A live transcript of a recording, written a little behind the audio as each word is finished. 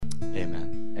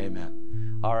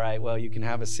All right, well, you can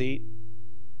have a seat.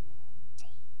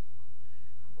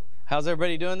 How's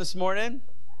everybody doing this morning?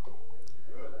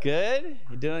 Good?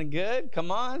 You doing good? Come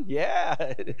on.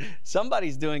 Yeah.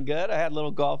 Somebody's doing good. I had a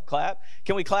little golf clap.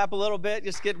 Can we clap a little bit?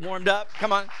 Just get warmed up.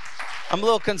 Come on. I'm a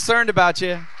little concerned about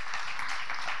you.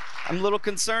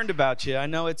 I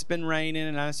know it's been raining,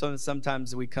 and I know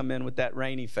sometimes we come in with that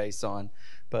rainy face on.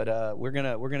 But we're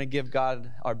gonna give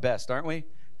God our best, aren't we?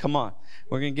 Come on.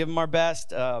 We're going to give him our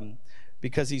best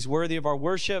because he's worthy of our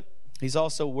worship. He's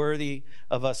also worthy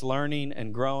of us learning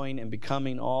and growing and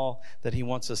becoming all that he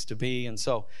wants us to be. And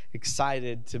so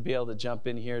excited to be able to jump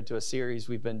in here to a series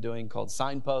we've been doing called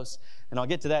Signposts. And I'll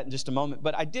get to that in just a moment.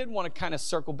 But I did want to kind of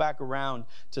circle back around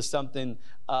to something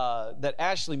that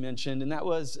Ashley mentioned, and that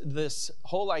was this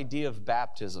whole idea of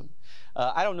baptism.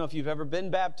 I don't know if you've ever been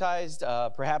baptized.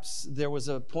 Perhaps there was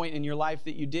a point in your life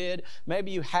that you did.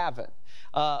 Maybe you haven't.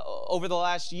 Over the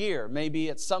last year, maybe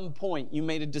at some point you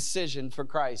made a decision for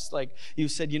Christ. Like you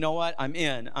said, you know what? I'm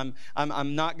in.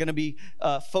 I'm not going to be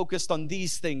focused on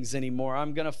these things anymore.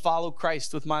 I'm going to follow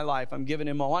Christ with my life. I'm giving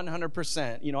him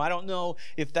 100%. You know, I don't know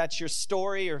if that's your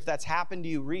story or if that's happened to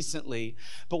you recently.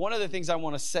 But one of the things I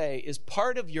want to say is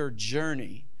part of your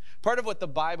journey, part of what the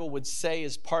Bible would say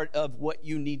is part of what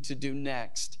you need to do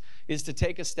next is to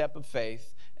take a step of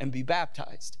faith and be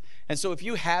baptized. And so if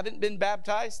you haven't been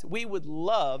baptized, we would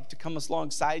love to come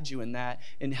alongside you in that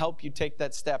and help you take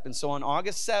that step. And so on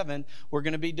August 7th, we're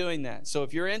going to be doing that. So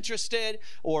if you're interested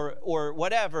or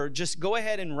whatever, just go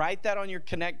ahead and write that on your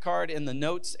Connect card in the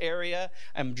notes area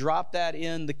and drop that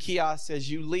in the kiosk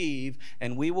as you leave,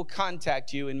 and we will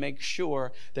contact you and make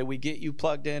sure that we get you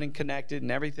plugged in and connected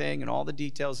and everything and all the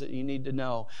details that you need to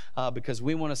know because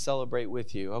we want to celebrate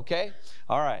with you, okay?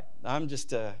 All right. I'm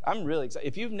really excited.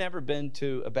 If you've never been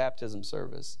to a baptism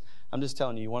service, I'm just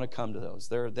telling you, you want to come to those.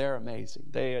 They're amazing.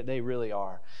 They really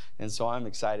are. And so I'm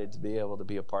excited to be able to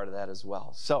be a part of that as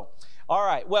well. So, all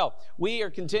right. Well, we are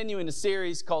continuing a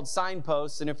series called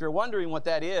Signposts. And if you're wondering what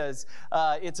that is,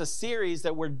 it's a series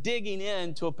that we're digging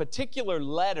into a particular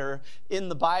letter in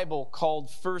the Bible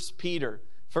called 1 Peter.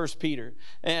 1 Peter.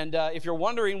 And if you're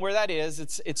wondering where that is,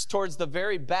 it's towards the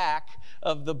very back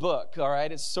of the book, all right?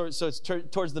 It's towards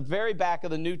the very back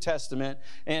of the New Testament,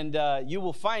 and you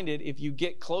will find it if you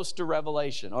get close to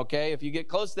Revelation, okay? If you get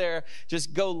close there,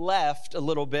 just go left a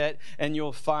little bit, and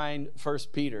you'll find 1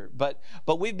 Peter. But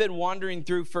we've been wandering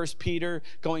through 1 Peter,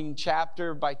 going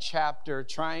chapter by chapter,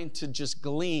 trying to just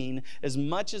glean as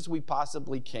much as we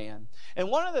possibly can. And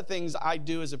one of the things I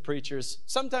do as a preacher is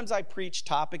sometimes I preach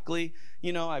topically.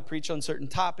 You know, I preach on certain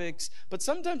topics, but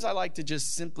sometimes I like to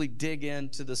just simply dig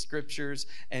into the scriptures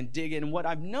and dig in. And what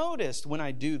I've noticed when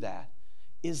I do that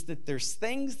is that there's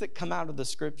things that come out of the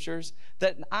scriptures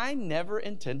that I never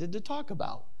intended to talk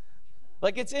about.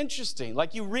 Like, it's interesting.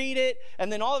 Like, you read it,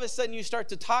 and then all of a sudden you start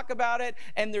to talk about it,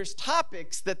 and there's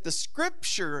topics that the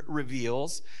scripture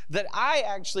reveals that I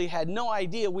actually had no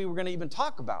idea we were going to even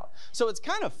talk about. So it's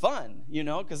kind of fun, you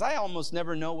know, because I almost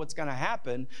never know what's going to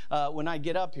happen when I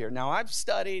get up here. Now, I've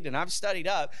studied and I've studied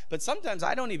up, but sometimes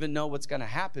I don't even know what's going to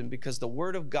happen because the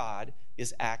Word of God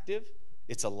is active,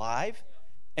 it's alive,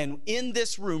 and in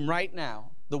this room right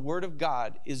now, the Word of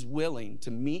God is willing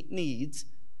to meet needs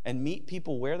and meet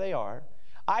people where they are.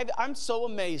 I'm so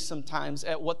amazed sometimes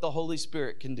at what the Holy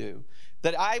Spirit can do,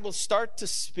 that I will start to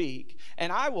speak and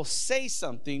I will say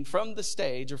something from the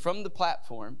stage or from the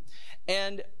platform,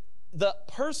 and the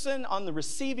person on the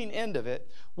receiving end of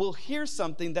it will hear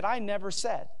something that I never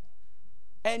said.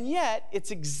 And yet,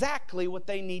 it's exactly what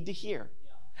they need to hear.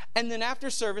 And then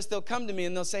after service, they'll come to me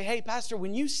and they'll say, hey, Pastor,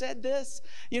 when you said this,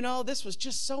 you know, this was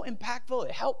just so impactful.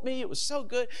 It helped me. It was so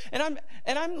good. And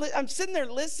I'm sitting there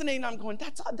listening. I'm going,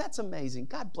 that's amazing.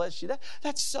 God bless you.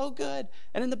 That's so good.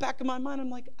 And in the back of my mind, I'm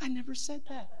like, I never said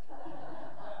that.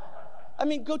 I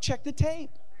mean, go check the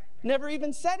tape. Never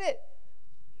even said it.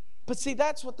 But see,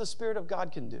 that's what the Spirit of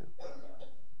God can do.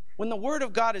 When the Word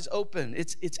of God is open,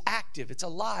 it's active, it's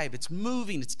alive, it's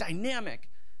moving, it's dynamic.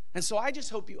 And so I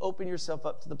just hope you open yourself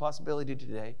up to the possibility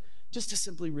today just to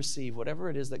simply receive whatever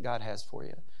it is that God has for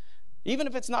you. Even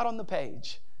if it's not on the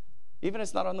page, even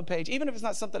if it's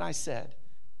not something I said,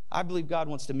 I believe God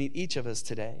wants to meet each of us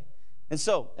today. And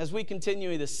so, as we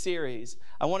continue this series,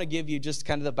 I want to give you just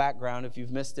kind of the background. If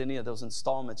you've missed any of those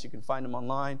installments, you can find them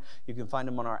online. You can find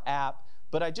them on our app.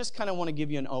 But I just kind of want to give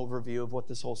you an overview of what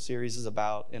this whole series is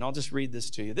about. And I'll just read this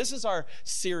to you. This is our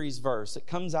series verse. It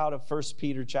comes out of 1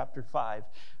 Peter chapter 5,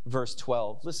 verse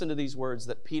 12. Listen to these words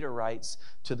that Peter writes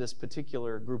to this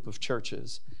particular group of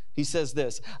churches. He says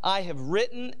this, I have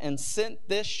written and sent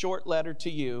this short letter to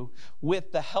you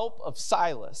with the help of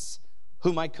Silas,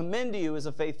 whom I commend to you as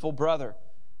a faithful brother.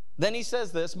 Then he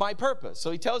says this, my purpose.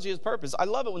 So he tells you his purpose. I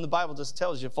love it when the Bible just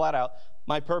tells you flat out,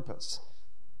 my purpose.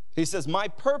 He says, my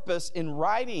purpose in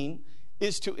writing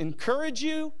is to encourage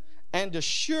you and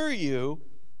assure you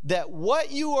that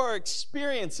what you are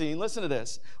experiencing, listen to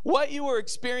this, what you are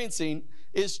experiencing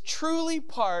is truly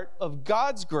part of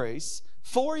God's grace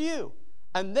for you.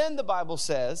 And then the Bible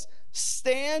says,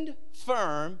 stand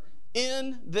firm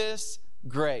in this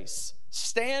grace.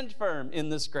 Stand firm in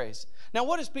this grace. Now,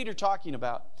 what is Peter talking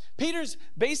about? Peter's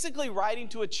basically writing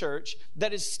to a church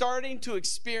that is starting to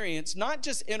experience not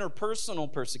just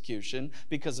interpersonal persecution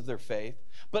because of their faith,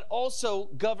 but also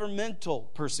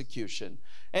governmental persecution.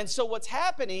 And so what's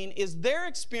happening is they're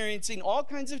experiencing all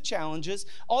kinds of challenges,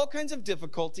 all kinds of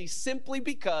difficulties, simply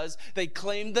because they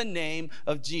claim the name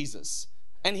of Jesus.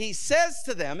 And he says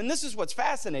to them, and this is what's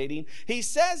fascinating, he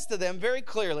says to them very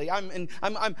clearly,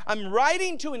 I'm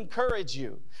writing to encourage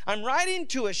you. I'm writing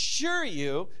to assure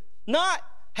you, not,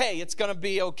 hey, it's going to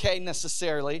be okay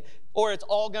necessarily, or it's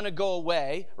all going to go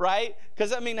away, right?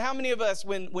 Because, I mean, how many of us,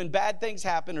 when bad things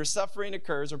happen or suffering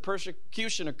occurs or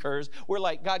persecution occurs, we're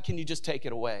like, God, can you just take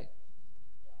it away?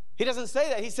 He doesn't say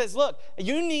that. He says, look,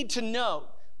 you need to know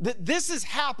that this is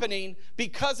happening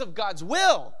because of God's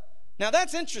will. Now,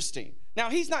 that's interesting. Now,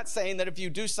 he's not saying that if you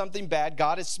do something bad,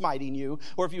 God is smiting you,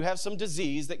 or if you have some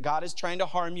disease, that God is trying to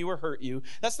harm you or hurt you.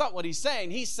 That's not what he's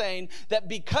saying. He's saying that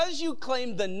because you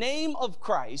claim the name of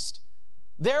Christ,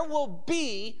 there will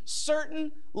be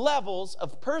certain levels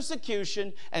of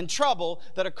persecution and trouble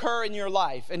that occur in your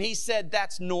life. And he said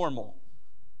that's normal.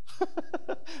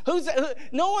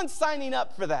 No one's signing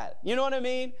up for that. You know what I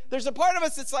mean? There's a part of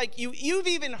us that's like, you've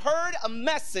even heard a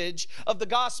message of the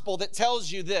gospel that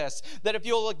tells you this, that if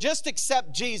you'll just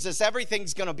accept Jesus,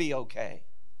 everything's going to be okay.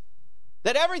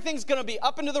 That everything's going to be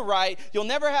up and to the right. You'll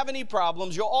never have any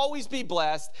problems. You'll always be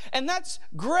blessed. And that's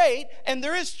great. And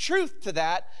there is truth to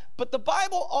that. But the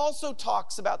Bible also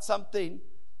talks about something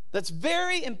that's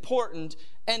very important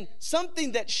and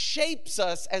something that shapes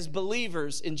us as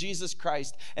believers in Jesus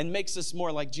Christ and makes us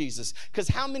more like Jesus. Because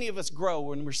how many of us grow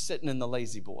when we're sitting in the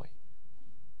lazy boy?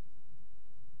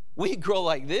 We grow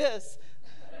like this,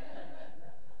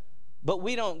 but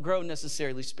we don't grow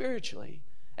necessarily spiritually.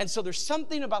 And so there's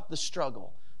something about the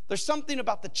struggle. There's something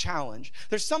about the challenge.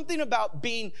 There's something about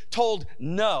being told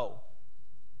no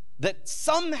that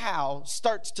somehow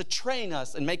starts to train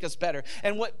us and make us better.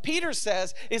 And what Peter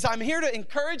says is, I'm here to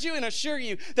encourage you and assure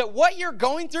you that what you're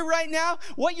going through right now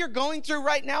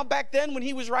back then when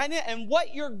he was writing it, and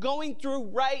what you're going through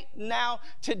right now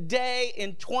today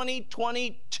in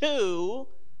 2022,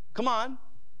 come on,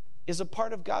 is a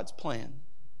part of God's plan.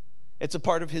 It's a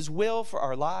part of his will for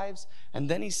our lives. And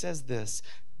then he says this,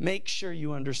 make sure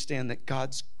you understand that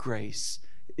God's grace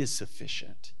is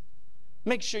sufficient.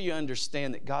 Make sure you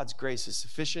understand that God's grace is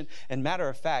sufficient. And matter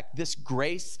of fact, this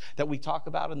grace that we talk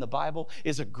about in the Bible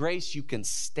is a grace you can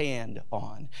stand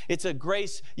on. It's a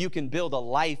grace you can build a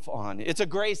life on. It's a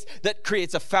grace that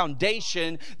creates a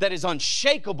foundation that is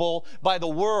unshakable by the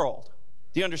world.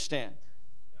 Do you understand?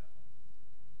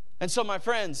 And so, my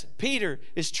friends, Peter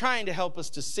is trying to help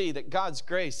us to see that God's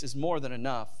grace is more than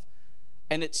enough.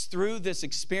 And it's through this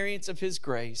experience of his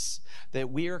grace that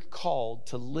we are called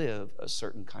to live a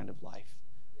certain kind of life.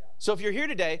 So if you're here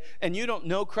today and you don't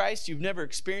know Christ, you've never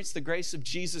experienced the grace of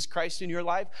Jesus Christ in your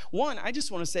life, one, I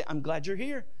just want to say, I'm glad you're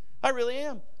here. I really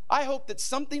am. I hope that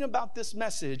something about this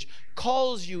message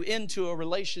calls you into a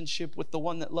relationship with the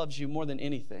one that loves you more than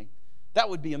anything. That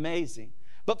would be amazing.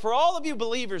 But for all of you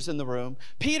believers in the room,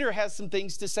 Peter has some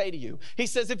things to say to you. He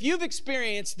says, if you've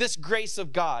experienced this grace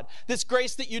of God, this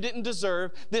grace that you didn't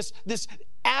deserve, this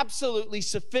absolutely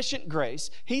sufficient grace,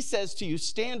 he says to you,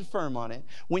 stand firm on it.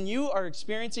 When you are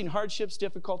experiencing hardships,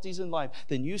 difficulties in life,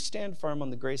 then you stand firm on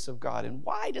the grace of God. And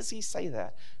why does he say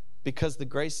that? Because the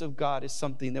grace of God is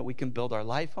something that we can build our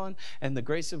life on, and the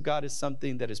grace of God is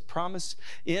something that is promised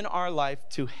in our life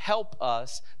to help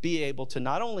us be able to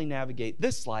not only navigate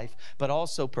this life, but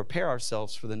also prepare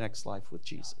ourselves for the next life with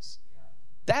Jesus.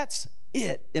 That's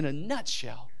it in a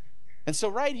nutshell. And so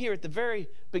right here at the very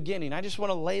beginning, I just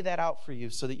want to lay that out for you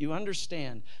so that you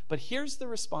understand. But here's the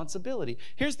responsibility.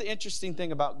 Here's the interesting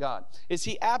thing about God, is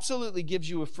he absolutely gives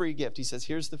you a free gift. He says,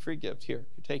 here's the free gift. Here,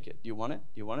 you take it. Do you want it?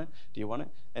 Do you want it? Do you want it?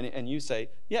 And you say,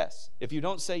 yes. If you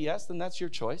don't say yes, then that's your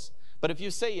choice. But if you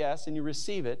say yes and you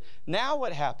receive it, now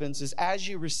what happens is as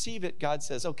you receive it, God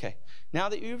says, okay, now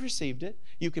that you've received it,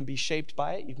 you can be shaped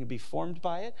by it, you can be formed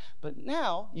by it, but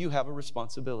now you have a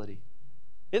responsibility.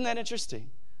 Isn't that interesting?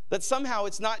 That somehow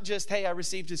it's not just, hey, I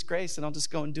received his grace and I'll just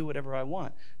go and do whatever I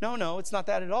want. No, it's not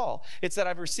that at all. It's that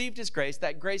I've received his grace.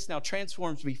 That grace now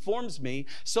transforms me, forms me,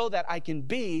 so that I can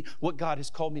be what God has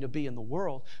called me to be in the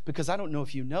world. Because I don't know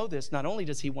if you know this, not only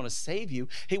does he want to save you,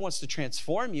 he wants to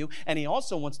transform you, and he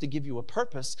also wants to give you a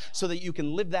purpose so that you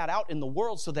can live that out in the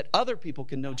world so that other people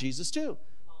can know Jesus too.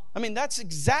 I mean, that's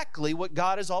exactly what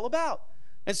God is all about.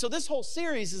 And so this whole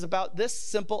series is about this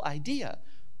simple idea,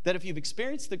 that if you've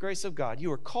experienced the grace of God,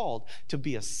 you are called to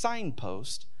be a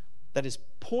signpost that is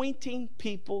pointing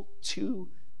people to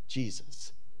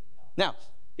Jesus. Now,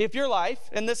 if your life,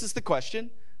 and this is the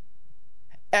question,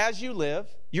 as you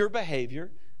live, your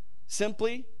behavior,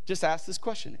 simply just ask this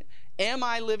question. Am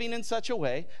I living in such a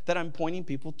way that I'm pointing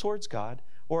people towards God,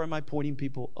 or am I pointing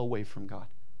people away from God?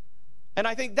 And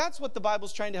I think that's what the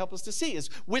Bible's trying to help us to see,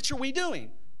 is which are we doing?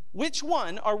 Which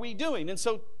one are we doing? And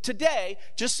so today,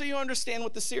 just so you understand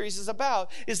what the series is about,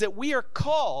 is that we are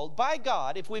called by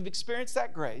God, if we've experienced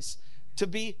that grace, to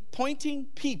be pointing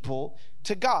people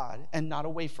to God and not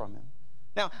away from him.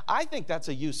 Now, I think that's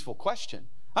a useful question.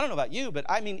 I don't know about you, but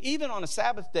I mean, even on a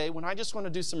Sabbath day, when I just want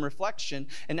to do some reflection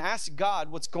and ask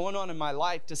God what's going on in my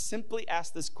life, to simply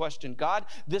ask this question, God,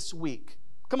 this week,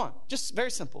 come on, just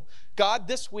very simple. God,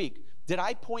 this week, did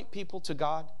I point people to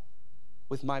God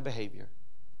with my behavior?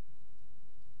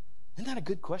 Isn't that a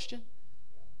good question?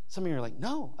 Some of you are like,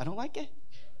 no, I don't like it.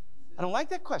 I don't like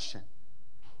that question.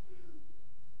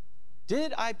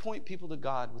 Did I point people to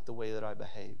God with the way that I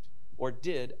behaved? Or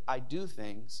did I do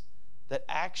things that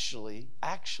actually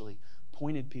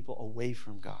pointed people away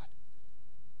from God?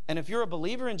 And if you're a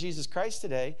believer in Jesus Christ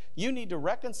today, you need to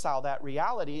reconcile that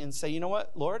reality and say, you know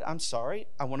what, Lord, I'm sorry.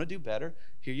 I want to do better.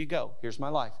 Here you go. Here's my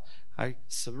life. I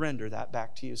surrender that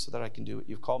back to you so that I can do what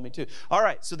you've called me to. All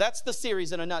right, so that's the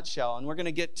series in a nutshell, and we're going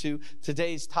to get to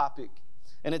today's topic,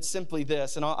 and it's simply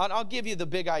this, and I'll give you the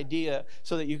big idea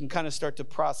so that you can kind of start to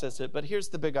process it, but here's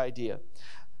the big idea.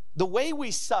 The way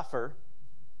we suffer,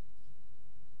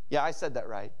 yeah, I said that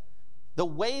right. The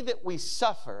way that we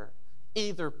suffer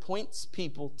either points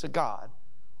people to God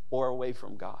or away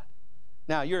from God.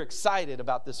 Now, you're excited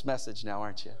about this message now,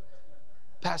 aren't you?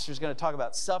 Pastor's going to talk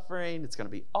about suffering. It's going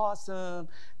to be awesome,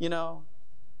 you know.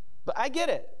 But I get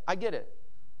it.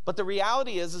 But the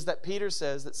reality is that Peter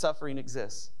says that suffering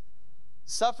exists.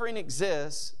 Suffering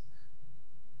exists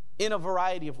in a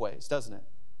variety of ways, doesn't it?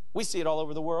 We see it all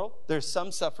over the world. There's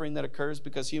some suffering that occurs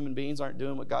because human beings aren't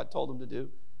doing what God told them to do.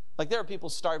 Like there are people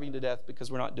starving to death because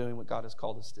we're not doing what God has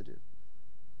called us to do.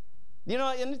 You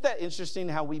know, isn't that interesting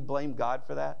how we blame God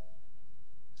for that?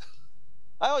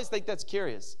 I always think that's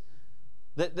curious.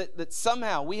 That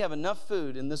somehow we have enough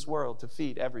food in this world to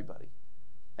feed everybody,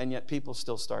 and yet people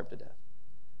still starve to death.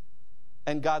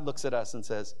 And God looks at us and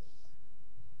says,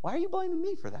 why are you blaming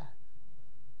me for that?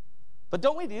 But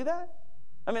don't we do that?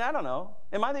 I mean, I don't know.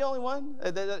 Am I the only one?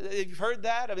 You've heard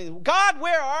that? I mean, God,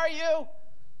 where are you?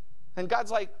 And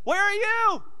God's like, where are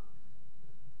you?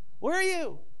 Where are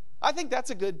you? I think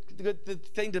that's a good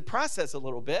thing to process a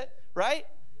little bit, right?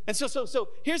 And so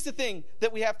here's the thing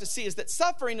that we have to see is that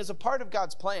suffering is a part of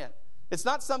God's plan. It's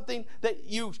not something that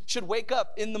you should wake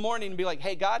up in the morning and be like,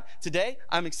 hey, God, today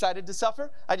I'm excited to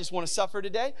suffer. I just want to suffer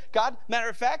today. God, matter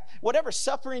of fact, whatever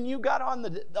suffering you got on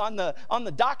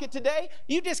the docket today,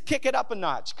 you just kick it up a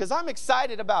notch because I'm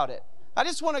excited about it. I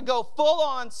just want to go full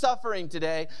on suffering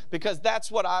today because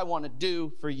that's what I want to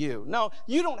do for you. No,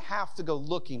 you don't have to go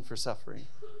looking for suffering.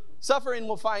 Suffering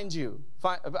will find you.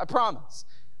 I promise.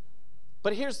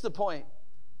 But here's the point.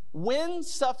 When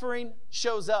suffering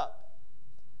shows up,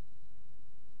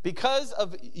 because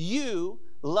of you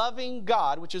loving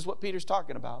God, which is what Peter's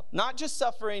talking about, not just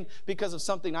suffering because of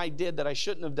something I did that I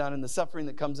shouldn't have done and the suffering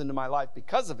that comes into my life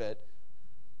because of it,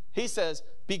 he says,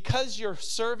 because you're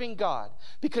serving God,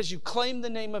 because you claim the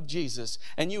name of Jesus,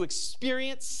 and you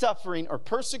experience suffering or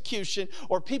persecution,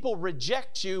 or people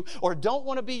reject you, or don't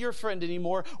want to be your friend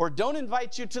anymore, or don't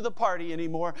invite you to the party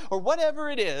anymore, or whatever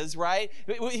it is, right?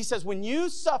 He says, when you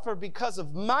suffer because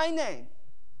of my name,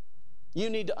 you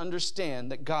need to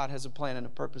understand that God has a plan and a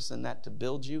purpose in that to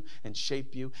build you and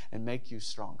shape you and make you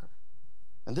stronger.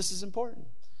 And this is important.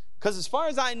 Because as far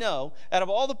as I know, out of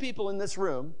all the people in this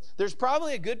room, there's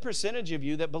probably a good percentage of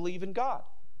you that believe in God.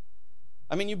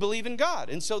 I mean, you believe in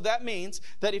God. And so that means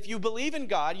that if you believe in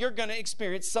God, you're going to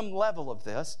experience some level of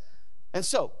this. And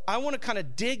so I want to kind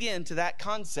of dig into that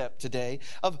concept today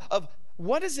of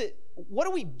what is it, what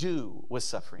do we do with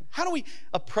suffering? How do we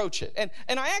approach it?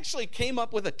 And I actually came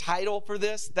up with a title for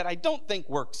this that I don't think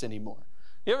works anymore.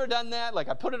 You ever done that? Like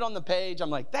I put it on the page. I'm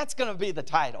like, that's going to be the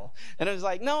title. And it was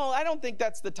like, no, I don't think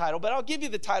that's the title, but I'll give you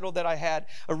the title that I had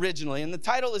originally. And the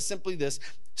title is simply this: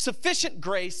 Sufficient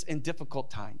Grace in Difficult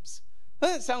Times.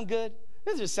 Doesn't that sound good?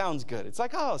 It just sounds good. It's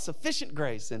like, oh, sufficient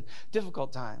grace in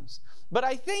difficult times. But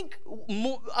I think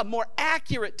a more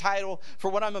accurate title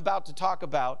for what I'm about to talk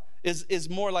about is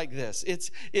more like this.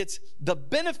 It's the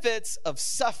benefits of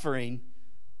suffering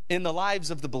in the lives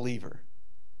of the believer.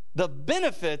 The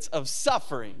benefits of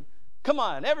suffering. Come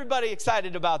on, everybody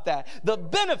excited about that. The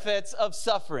benefits of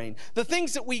suffering, the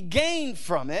things that we gain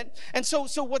from it. And so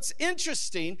what's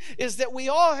interesting is that we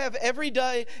all have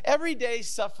everyday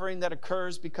suffering that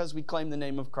occurs because we claim the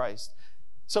name of Christ.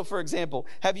 So for example,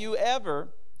 have you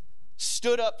ever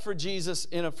stood up for Jesus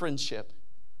in a friendship?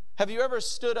 Have you ever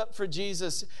stood up for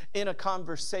Jesus in a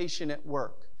conversation at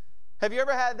work? Have you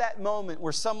ever had that moment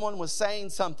where someone was saying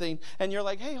something and you're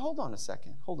like, hey, hold on a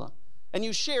second, hold on. And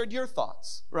you shared your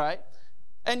thoughts, right?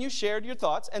 And you shared your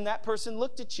thoughts, and that person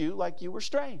looked at you like you were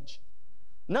strange.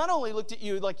 Not only looked at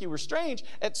you like you were strange,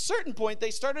 at a certain point,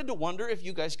 they started to wonder if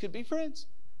you guys could be friends.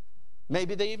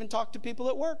 Maybe they even talked to people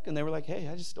at work, and they were like, hey,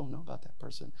 I just don't know about that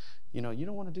person. You know, you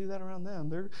don't want to do that around them.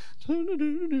 They're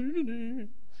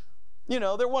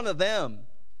one of them,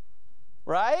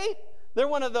 right? They're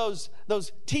one of those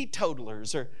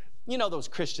teetotalers, or, those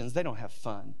Christians, they don't have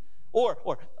fun. Or,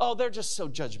 oh, they're just so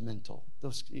judgmental.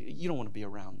 You don't want to be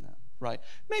around them, right?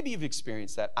 Maybe you've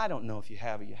experienced that. I don't know if you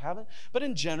have or you haven't. But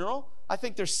in general, I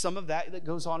think there's some of that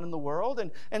goes on in the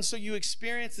world. And so you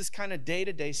experience this kind of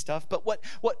day-to-day stuff. But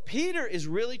what Peter is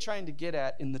really trying to get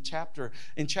at in chapter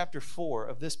 4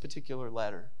 of this particular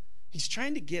letter, he's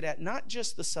trying to get at not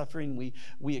just the suffering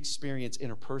we experience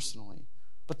interpersonally,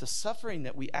 but the suffering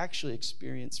that we actually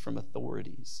experience from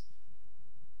authorities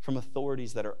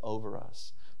that are over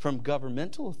us, from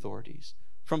governmental authorities,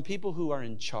 from people who are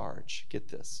in charge. Get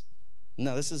this.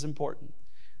 Now, this is important,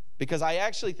 because I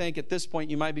actually think at this point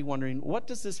you might be wondering, what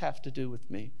does this have to do with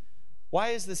me? Why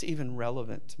is this even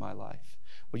relevant to my life?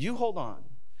 Well, you hold on,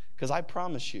 because I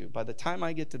promise you, by the time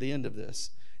I get to the end of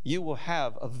this, you will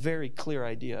have a very clear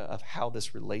idea of how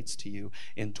this relates to you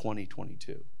in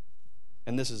 2022.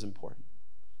 And this is important.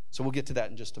 So we'll get to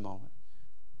that in just a moment.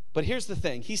 But here's the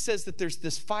thing. He says that there's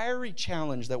this fiery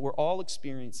challenge that we're all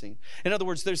experiencing. In other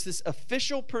words, there's this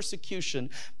official persecution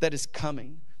that is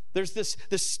coming. There's this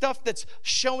stuff that's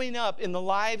showing up in the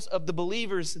lives of the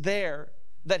believers there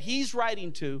that he's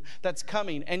writing to that's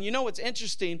coming. And you know what's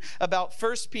interesting about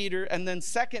 1 Peter and then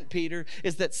 2 Peter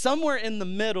is that somewhere in the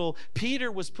middle, Peter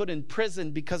was put in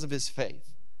prison because of his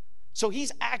faith. So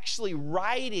he's actually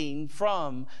writing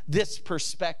from this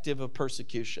perspective of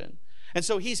persecution. And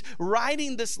so he's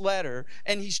writing this letter,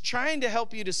 and he's trying to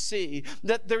help you to see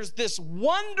that there's this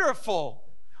wonderful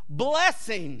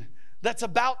blessing that's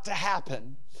about to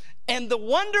happen. And the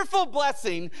wonderful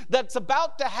blessing that's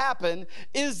about to happen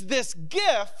is this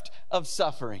gift of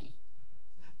suffering.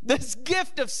 This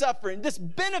gift of suffering, this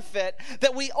benefit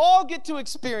that we all get to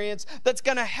experience that's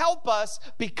going to help us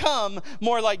become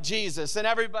more like Jesus. And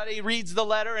everybody reads the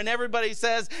letter and everybody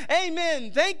says,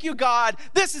 amen, thank you, God.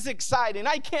 This is exciting.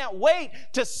 I can't wait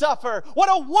to suffer. What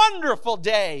a wonderful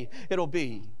day it'll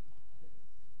be.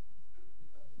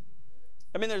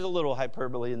 I mean, there's a little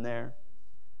hyperbole in there,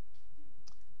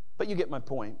 but you get my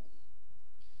point.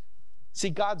 See,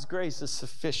 God's grace is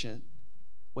sufficient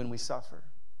when we suffer.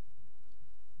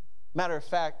 Matter of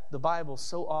fact, the Bible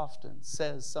so often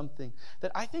says something that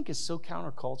I think is so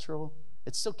countercultural.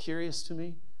 It's so curious to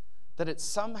me that it's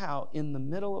somehow in the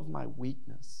middle of my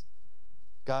weakness,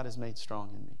 God is made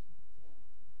strong in me.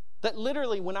 That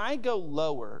literally when I go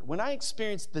lower, when I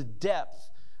experience the depth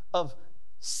of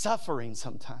suffering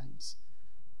sometimes,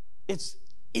 it's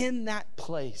in that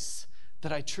place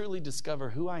that I truly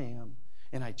discover who I am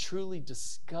and I truly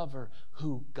discover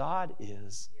who God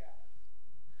is.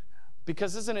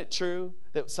 Because isn't it true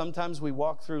that sometimes we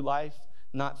walk through life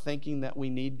not thinking that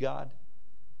we need God?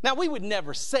 Now, we would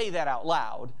never say that out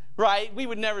loud, right? We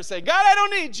would never say, God, I don't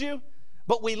need you.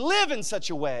 But we live in such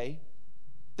a way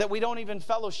that we don't even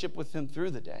fellowship with him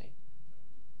through the day.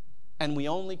 And we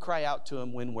only cry out to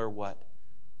him when we're what?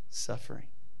 Suffering.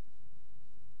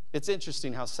 It's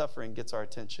interesting how suffering gets our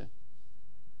attention.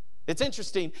 It's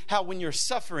interesting how when you're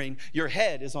suffering, your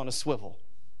head is on a swivel.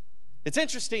 It's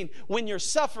interesting when you're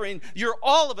suffering, you're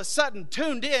all of a sudden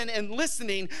tuned in and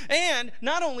listening, and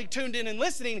not only tuned in and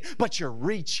listening, but you're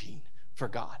reaching for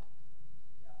God.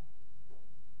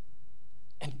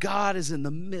 And God is in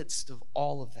the midst of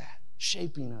all of that.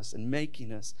 shaping us and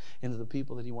making us into the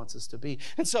people that he wants us to be.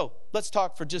 And so let's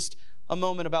talk for just a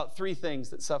moment about three things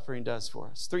that suffering does for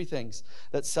us. Three things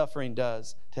that suffering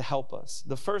does to help us.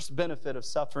 The first benefit of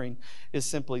suffering is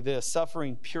simply this: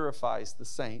 suffering purifies the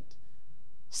saint.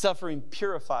 Suffering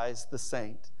purifies the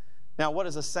saint. Now, what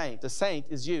is a saint? A saint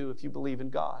is you if you believe in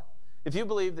God. If you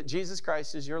believe that Jesus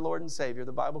Christ is your Lord and Savior,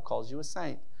 the Bible calls you a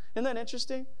saint. Isn't that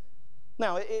interesting?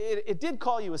 Now, it did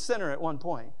call you a sinner at one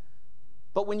point.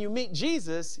 But when you meet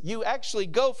Jesus, you actually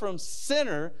go from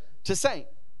sinner to saint.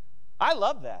 I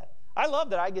love that. I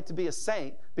love that I get to be a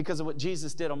saint because of what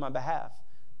Jesus did on my behalf.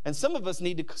 And some of us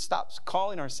need to stop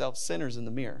calling ourselves sinners in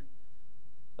the mirror.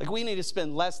 Like, we need to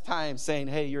spend less time saying,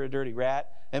 hey, you're a dirty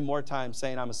rat, and more time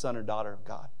saying, I'm a son or daughter of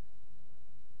God.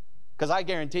 Because I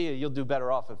guarantee you, you'll do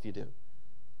better off if you do.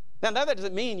 Now, that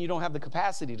doesn't mean you don't have the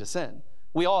capacity to sin.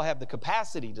 We all have the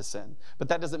capacity to sin, but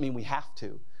that doesn't mean we have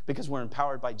to, because we're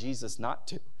empowered by Jesus not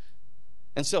to.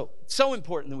 And so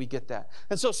important that we get that.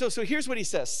 And so here's what he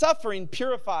says: suffering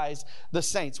purifies the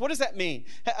saints. What does that mean?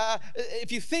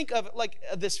 If you think of like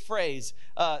this phrase,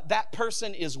 that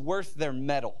person is worth their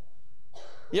metal.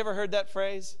 You ever heard that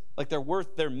phrase? Like, they're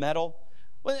worth their metal?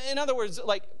 Well, in other words,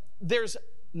 like, there's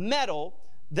metal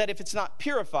that if it's not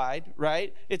purified,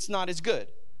 right, it's not as good.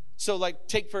 So like,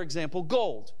 take for example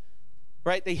gold,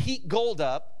 right? They heat gold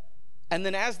up, and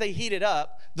then as they heat it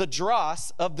up, the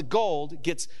dross of the gold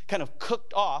gets kind of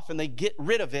cooked off, and they get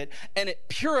rid of it, and it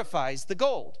purifies the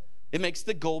gold. It makes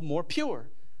the gold more pure.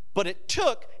 But it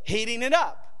took heating it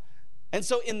up. And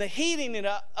so in the heating it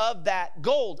up of that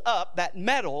gold up, that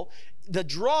metal, the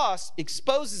dross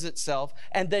exposes itself,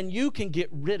 and then you can get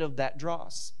rid of that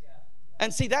dross.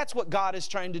 And see, that's what God is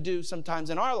trying to do sometimes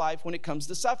in our life when it comes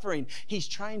to suffering. He's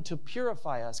trying to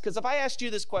purify us. Because if I asked you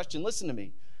this question, listen to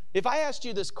me. If I asked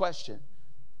you this question,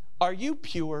 are you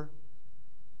pure?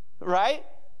 Right?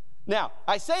 Now,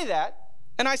 I say that,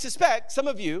 and I suspect some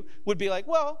of you would be like,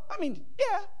 well, I mean,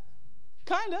 yeah,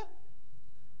 kind of.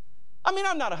 I mean,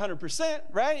 I'm not 100%,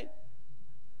 right?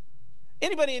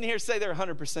 Anybody in here say they're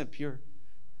 100% pure?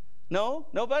 No?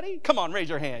 Nobody? Come on, raise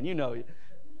your hand. You know.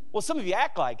 Well, some of you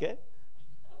act like it.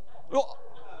 Well,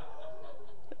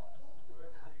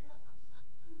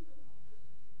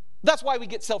 that's why we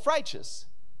get self-righteous.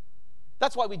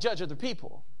 That's why we judge other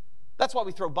people. That's why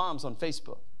we throw bombs on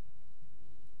Facebook.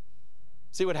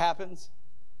 See what happens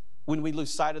when we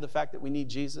lose sight of the fact that we need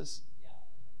Jesus?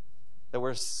 That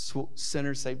we're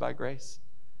sinners saved by grace.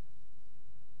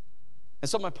 And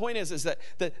so my point is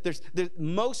that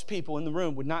most people in the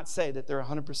room would not say that they're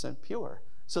 100% pure.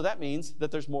 So that means that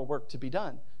there's more work to be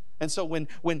done. And so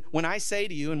when I say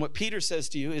to you, and what Peter says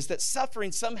to you, is that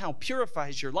suffering somehow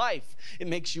purifies your life. It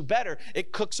makes you better.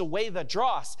 It cooks away the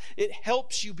dross. It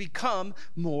helps you become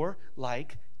more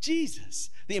like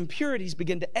Jesus. The impurities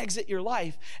begin to exit your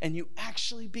life, and you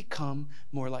actually become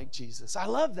more like Jesus. I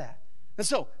love that. And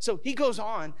so he goes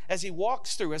on as we walk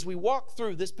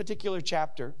through this particular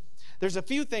chapter. There's a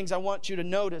few things I want you to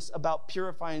notice about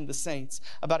purifying the saints,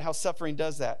 about how suffering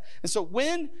does that. And so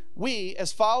when we,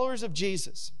 as followers of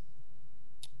Jesus,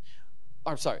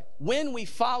 when we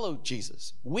follow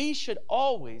Jesus, we should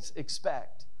always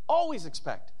expect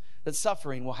that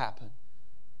suffering will happen.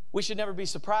 We should never be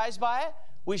surprised by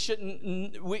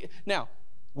it. Now,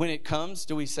 when it comes,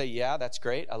 do we say, yeah, that's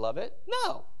great, I love it?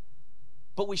 No.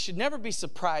 But we should never be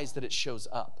surprised that it shows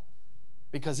up,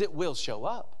 because it will show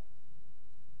up.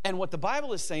 And what the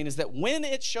Bible is saying is that when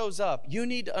it shows up, you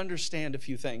need to understand a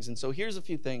few things. And so here's a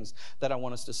few things that I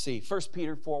want us to see. 1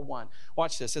 Peter 4:1.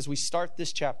 Watch this. As we start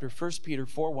this chapter, 1 Peter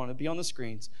 4:1. It'll be on the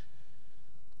screens.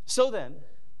 So then,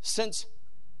 since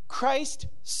Christ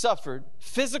suffered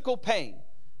physical pain,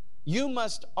 you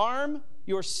must arm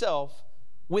yourself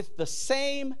with the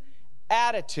same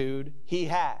attitude he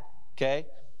had. Okay?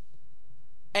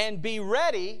 And be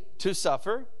ready to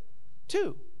suffer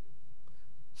too.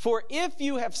 For if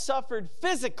you have suffered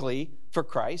physically for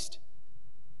Christ,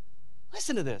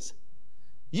 listen to this,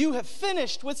 you have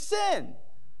finished with sin.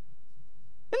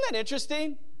 Isn't that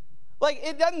interesting? Like,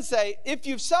 it doesn't say, if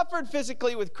you've suffered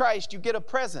physically with Christ, you get a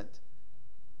present.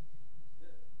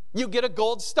 You get a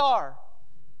gold star.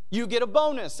 You get a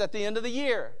bonus at the end of the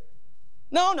year.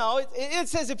 No, it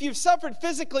says if you've suffered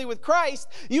physically with Christ,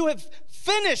 you have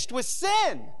finished with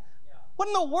sin. What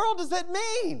in the world does that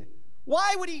mean?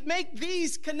 Why would he make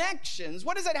these connections?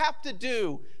 What does it have to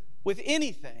do with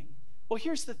anything? Well,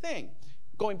 here's the thing.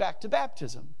 Going back to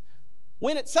baptism.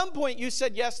 When at some point you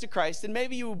said yes to Christ, and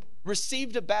maybe you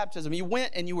received a baptism, you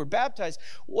went and you were baptized,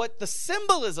 what the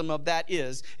symbolism of that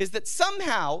is that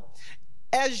somehow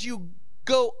as you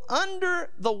go under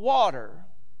the water,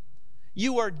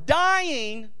 you are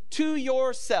dying to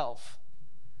yourself,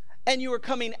 and you are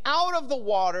coming out of the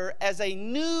water as a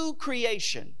new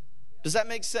creation. Does that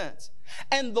make sense?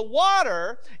 And the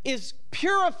water is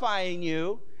purifying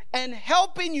you and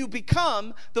helping you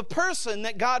become the person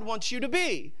that God wants you to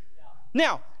be.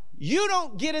 Now, you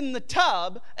don't get in the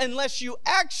tub unless you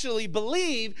actually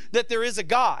believe that there is a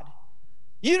God.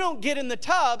 You don't get in the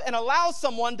tub and allow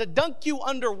someone to dunk you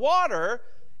underwater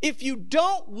if you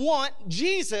don't want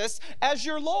Jesus as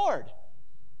your Lord.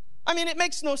 I mean, it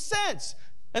makes no sense.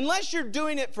 Unless you're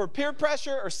doing it for peer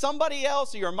pressure or somebody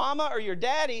else or your mama or your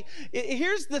daddy,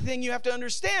 here's the thing you have to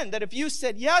understand, that if you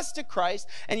said yes to Christ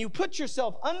and you put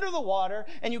yourself under the water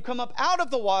and you come up out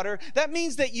of the water, that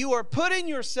means that you are putting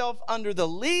yourself under the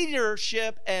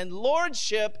leadership and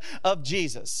lordship of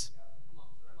Jesus.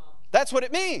 That's what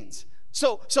it means.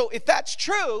 So if that's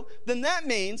true, then that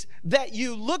means that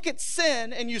you look at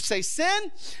sin and you say,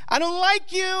 sin, I don't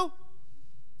like you.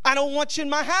 I don't want you in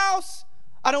my house.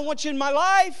 I don't want you in my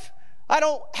life. I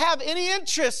don't have any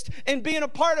interest in being a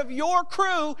part of your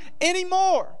crew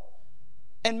anymore.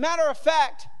 And matter of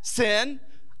fact, sin,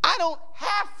 I don't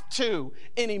have to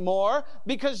anymore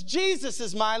because Jesus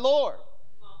is my Lord.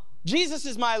 Jesus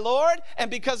is my Lord,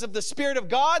 and because of the Spirit of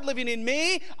God living in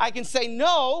me, I can say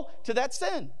no to that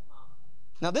sin.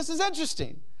 Now, this is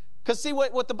interesting. Because see,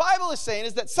 what the Bible is saying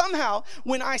is that somehow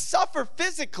when I suffer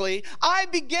physically, I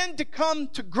begin to come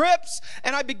to grips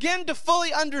and I begin to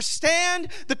fully understand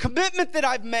the commitment that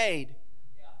I've made.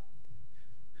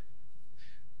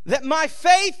 That my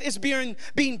faith is being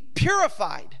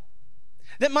purified.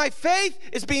 That my faith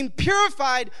is being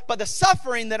purified by the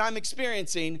suffering that I'm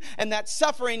experiencing. And that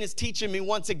suffering is teaching me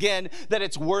once again that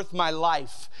it's worth my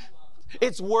life.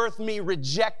 It's worth me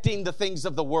rejecting the things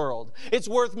of the world. It's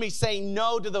worth me saying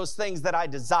no to those things that I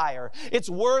desire. It's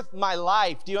worth my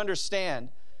life. Do you understand?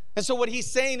 And so what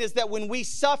he's saying is that when we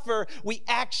suffer, we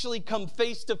actually come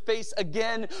face to face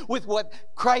again with what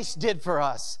Christ did for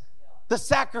us. The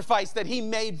sacrifice that he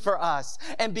made for us.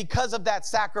 And because of that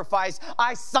sacrifice,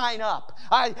 I sign up.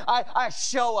 I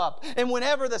show up. And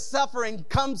whenever the suffering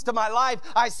comes to my life,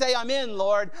 I say, I'm in,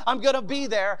 Lord. I'm going to be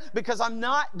there because I'm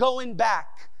not going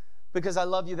back. Because I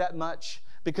love you that much,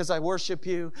 because I worship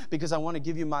you, because I want to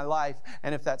give you my life.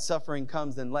 And if that suffering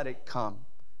comes, then let it come.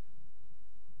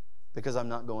 Because I'm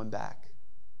not going back.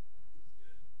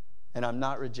 And I'm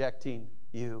not rejecting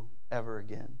you ever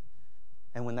again.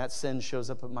 And when that sin shows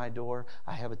up at my door,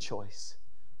 I have a choice.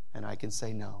 And I can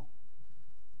say no.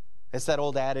 It's that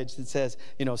old adage that says,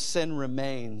 sin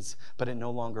remains, but it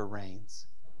no longer reigns.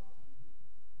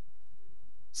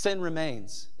 Sin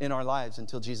remains in our lives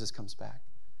until Jesus comes back.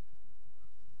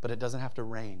 But it doesn't have to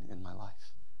reign in my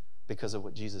life because of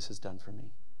what Jesus has done for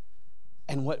me.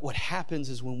 And what happens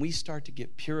is when we start to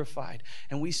get purified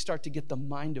and we start to get the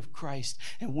mind of Christ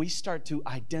and we start to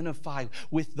identify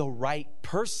with the right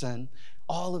person,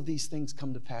 all of these things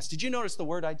come to pass. Did you notice the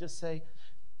word I just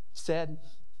said?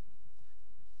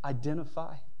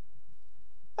 Identify.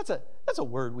 That's a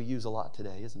word we use a lot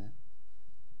today, isn't it?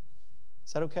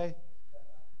 Is that okay?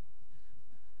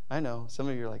 I know. Some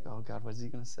of you are like, oh God, what is he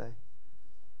going to say?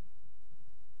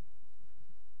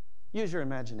 Use your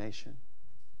imagination.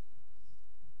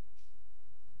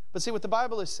 But see, what the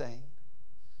Bible is saying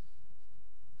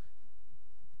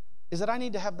is that I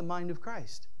need to have the mind of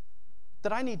Christ.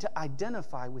 That I need to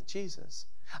identify with Jesus.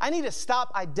 I need to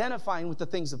stop identifying with the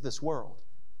things of this world.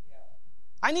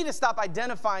 I need to stop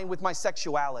identifying with my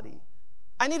sexuality.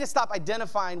 I need to stop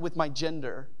identifying with my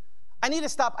gender. I need to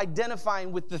stop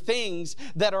identifying with the things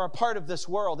that are a part of this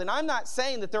world. And I'm not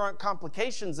saying that there aren't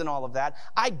complications in all of that.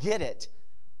 I get it.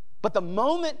 But the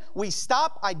moment we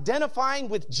stop identifying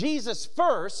with Jesus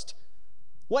first,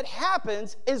 what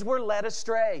happens is we're led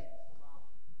astray.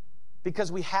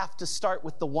 Because we have to start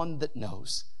with the one that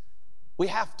knows. We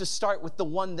have to start with the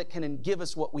one that can give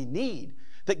us what we need,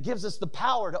 that gives us the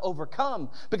power to overcome.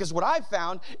 Because what I've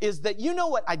found is that you know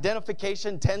what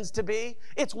identification tends to be?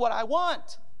 It's what I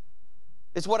want.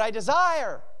 It's what I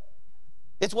desire.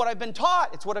 It's what I've been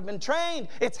taught. It's what I've been trained.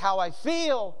 It's how I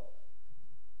feel.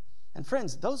 And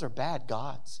friends, those are bad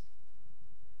gods.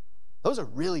 Those are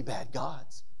really bad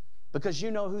gods. Because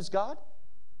you know who's God?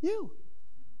 You.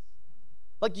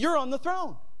 Like you're on the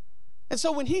throne. And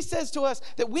so when he says to us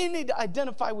that we need to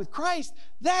identify with Christ,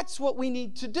 that's what we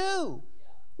need to do.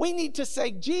 We need to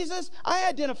say, Jesus, I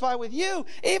identify with you,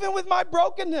 even with my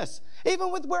brokenness,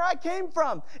 even with where I came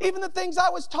from, even the things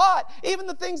I was taught, even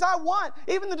the things I want,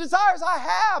 even the desires I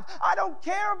have. I don't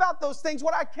care about those things.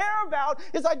 What I care about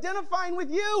is identifying with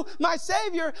you, my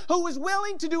Savior, who was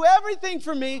willing to do everything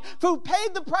for me, who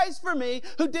paid the price for me,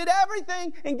 who did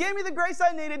everything and gave me the grace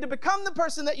I needed to become the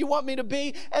person that you want me to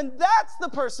be. And that's the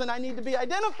person I need to be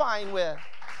identifying with.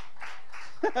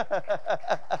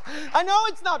 I know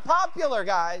it's not popular,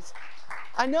 guys.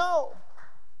 I know.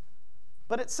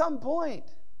 But at some point,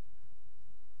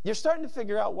 you're starting to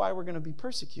figure out why we're going to be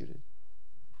persecuted.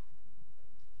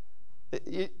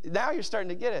 Now you're starting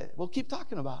to get it. We'll keep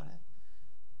talking about it.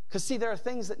 Because, see, there are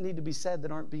things that need to be said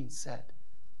that aren't being said.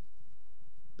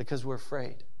 Because we're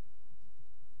afraid.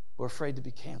 We're afraid to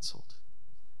be canceled.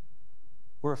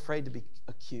 We're afraid to be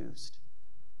accused.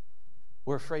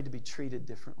 We're afraid to be treated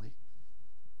differently.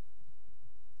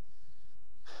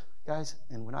 Guys,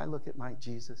 and when I look at my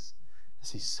Jesus as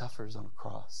he suffers on a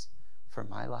cross for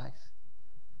my life,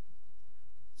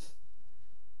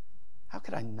 how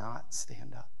could I not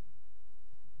stand up?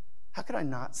 How could I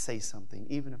not say something,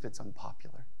 even if it's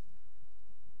unpopular?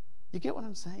 You get what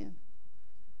I'm saying?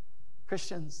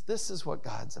 Christians, this is what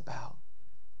God's about.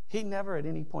 He never at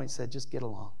any point said, just get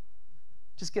along.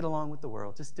 Just get along with the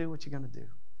world. Just do what you're going to do.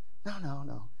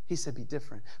 No. He said, be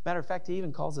different. Matter of fact, he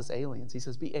even calls us aliens. He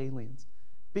says, be aliens.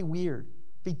 Be weird.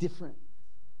 Be different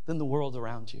than the world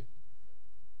around you.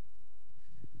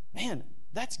 Man,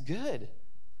 that's good.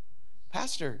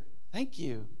 Pastor, thank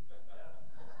you.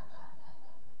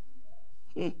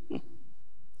 And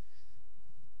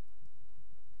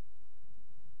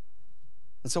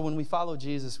so when we follow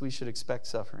Jesus, we should expect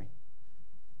suffering.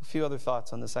 A few other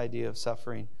thoughts on this idea of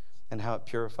suffering and how it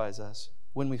purifies us.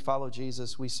 When we follow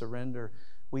Jesus, we surrender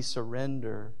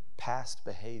past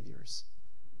behaviors.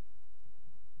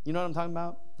 You know what I'm talking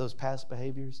about? Those past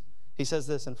behaviors. He says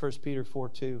this in 1 Peter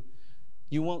 4:2.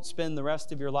 You won't spend the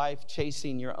rest of your life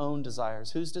chasing your own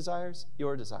desires. Whose desires?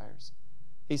 Your desires.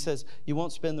 He says, you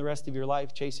won't spend the rest of your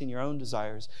life chasing your own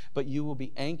desires, but you will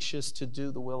be anxious to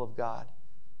do the will of God.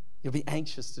 You'll be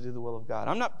anxious to do the will of God.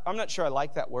 I'm not sure I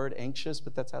like that word, anxious,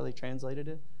 but that's how they translated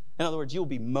it. In other words, you'll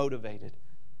be motivated.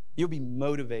 You'll be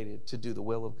motivated to do the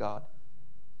will of God.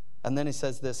 And then he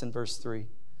says this in verse 3.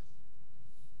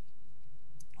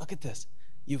 Look at this.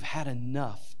 You've had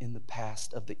enough in the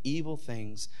past of the evil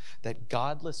things that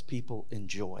godless people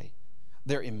enjoy.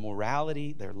 Their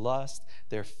immorality, their lust,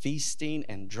 their feasting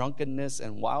and drunkenness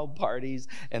and wild parties,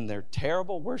 and their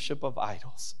terrible worship of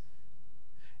idols.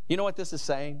 You know what this is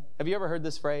saying? Have you ever heard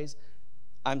this phrase?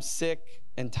 I'm sick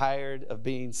and tired of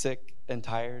being sick and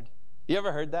tired. You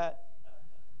ever heard that?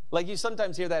 Like you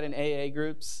sometimes hear that in AA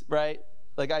groups, right?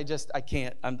 Like I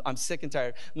can't. I'm sick and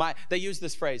tired. They use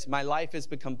this phrase, my life has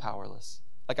become powerless.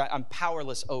 Like I'm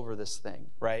powerless over this thing,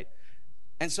 right?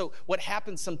 And so what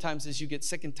happens sometimes is you get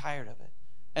sick and tired of it.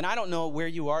 And I don't know where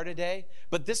you are today,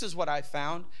 but this is what I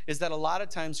found, is that a lot of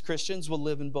times Christians will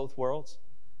live in both worlds.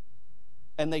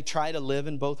 And they try to live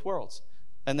in both worlds.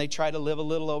 And they try to live a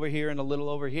little over here and a little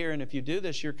over here. And if you do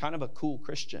this, you're kind of a cool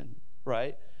Christian,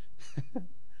 right?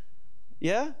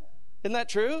 Yeah? Isn't that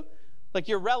true? Like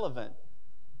you're relevant.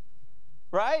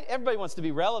 Right? Everybody wants to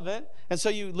be relevant. And so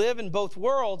you live in both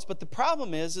worlds. But the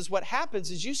problem is what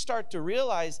happens is you start to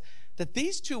realize that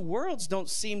these two worlds don't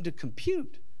seem to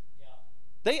compute. Yeah.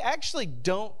 They actually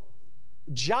don't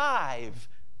jive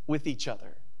with each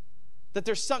other. That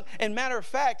there's some, and matter of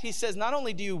fact, he says, not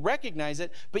only do you recognize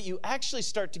it, but you actually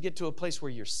start to get to a place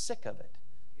where you're sick of it.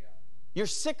 Yeah. You're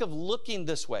sick of looking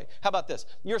this way. How about this?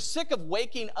 You're sick of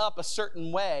waking up a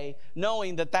certain way,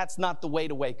 knowing that that's not the way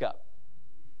to wake up.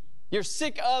 You're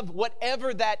sick of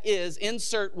whatever that is,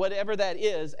 insert whatever that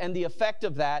is, and the effect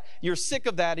of that. You're sick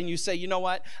of that, and you say, you know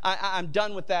what? I'm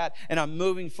done with that, and I'm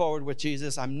moving forward with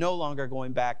Jesus. I'm no longer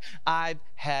going back. I've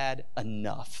had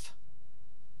enough.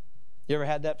 You ever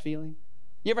had that feeling?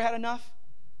 You ever had enough?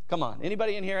 Come on.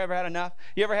 Anybody in here ever had enough?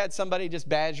 You ever had somebody just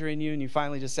badgering you, and you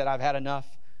finally just said, I've had enough?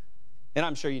 And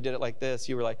I'm sure you did it like this.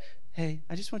 You were like, hey,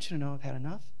 I just want you to know I've had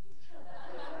enough.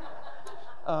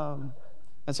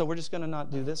 And so we're just going to not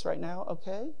do this right now,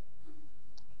 okay?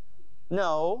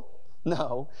 No.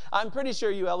 I'm pretty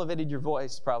sure you elevated your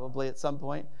voice probably at some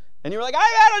point. And you were like, I've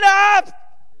had enough!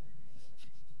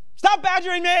 Stop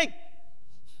badgering me!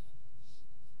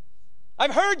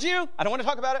 I've heard you. I don't want to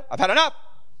talk about it. I've had enough.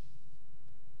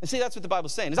 And see, that's what the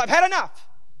Bible's saying, is I've had enough.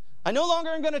 I no longer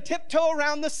am going to tiptoe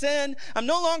around the sin. I'm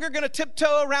no longer going to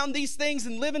tiptoe around these things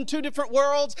and live in two different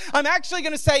worlds. I'm actually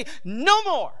going to say, no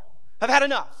more. I've had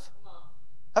enough.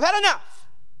 I've had enough.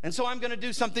 And so I'm going to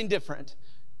do something different.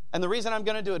 And the reason I'm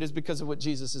going to do it is because of what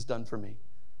Jesus has done for me.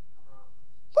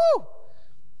 Woo!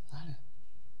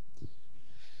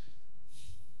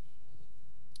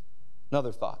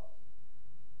 Another thought.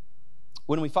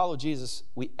 When we follow Jesus,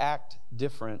 we act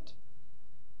different.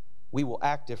 We will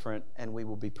act different, and we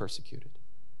will be persecuted.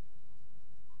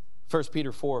 1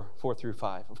 Peter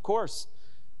 4:4-5. Of course,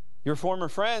 your former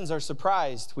friends are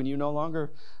surprised when you no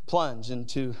longer plunge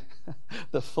into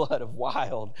the flood of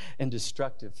wild and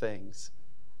destructive things.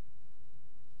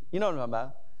 You know what I'm talking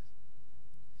about?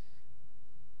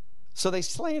 So they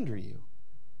slander you.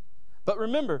 But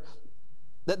remember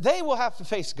that they will have to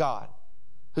face God,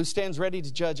 who stands ready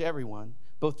to judge everyone,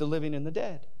 both the living and the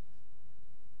dead.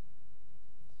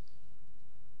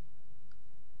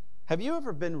 Have you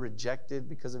ever been rejected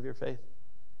because of your faith?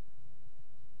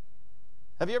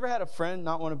 Have you ever had a friend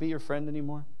not want to be your friend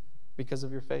anymore because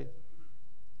of your faith?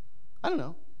 I don't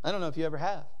know. I don't know if you ever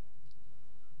have.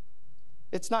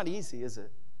 It's not easy, is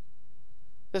it?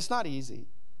 It's not easy.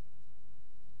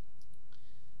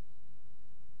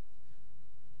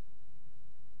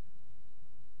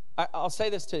 I'll say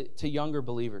this to younger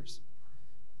believers.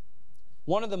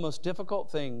 One of the most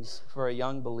difficult things for a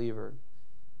young believer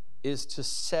is to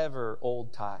sever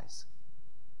old ties.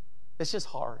 It's just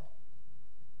hard.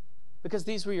 Because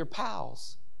these were your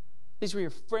pals. These were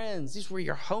your friends. These were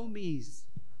your homies.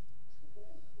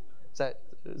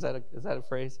 Is that a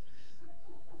phrase?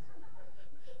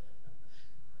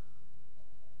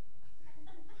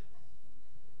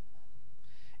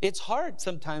 It's hard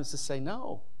sometimes to say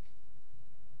no.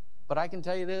 But I can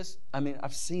tell you this,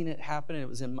 I've seen it happen,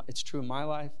 and it's true in my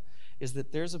life, is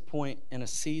that there's a point in a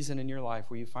season in your life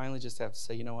where you finally just have to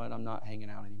say, you know what, I'm not hanging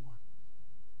out anymore.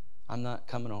 I'm not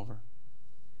coming over.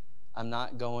 I'm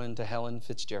not going to Helen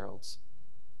Fitzgerald's,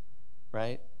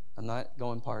 right? I'm not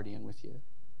going partying with you.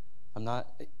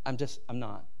 I'm just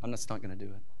not going to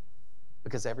do it.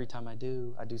 Because every time I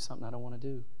do something I don't want to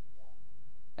do.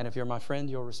 And if you're my friend,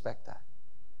 you'll respect that.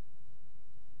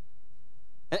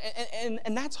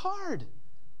 And that's hard,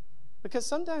 because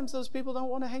sometimes those people don't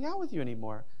want to hang out with you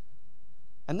anymore.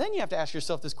 And then you have to ask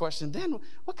yourself this question, then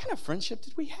what kind of friendship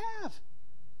did we have?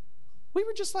 We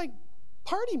were just like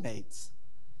party mates.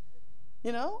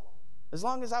 You know, as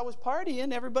long as I was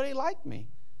partying, everybody liked me.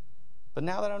 But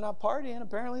now that I'm not partying,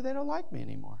 apparently they don't like me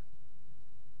anymore.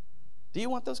 Do you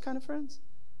want those kind of friends?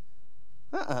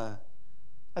 I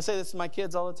say this to my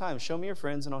kids all the time. Show me your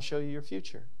friends and I'll show you your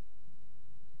future.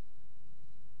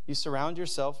 You surround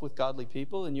yourself with godly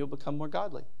people and you'll become more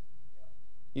godly.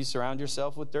 You surround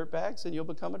yourself with dirtbags and you'll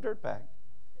become a dirtbag.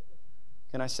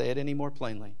 Can I say it any more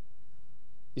plainly?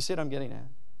 You see what I'm getting at?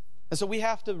 And so we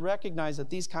have to recognize that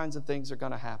these kinds of things are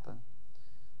going to happen.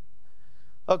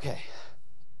 Okay.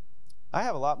 I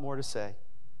have a lot more to say.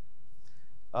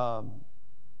 I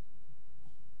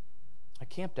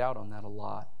camped out on that a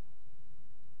lot.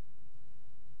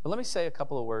 But let me say a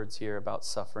couple of words here about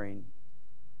suffering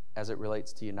as it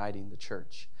relates to uniting the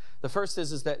church. The first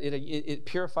is that it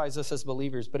purifies us as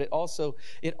believers, but it also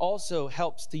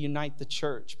helps to unite the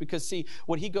church. Because see,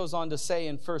 what he goes on to say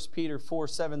in 1 Peter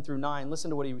 4:7-9, listen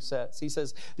to what he says. He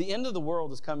says, the end of the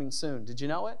world is coming soon. Did you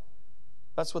know it?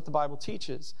 That's what the Bible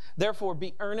teaches. Therefore,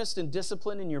 be earnest and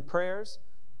disciplined in your prayers.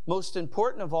 Most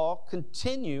important of all,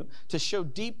 continue to show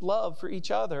deep love for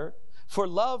each other, for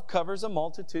love covers a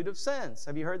multitude of sins.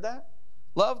 Have you heard that?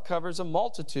 Love covers a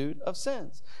multitude of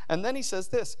sins. And then he says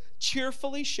this,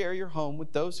 cheerfully share your home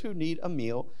with those who need a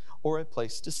meal or a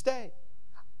place to stay.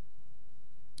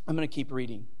 I'm going to keep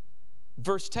reading.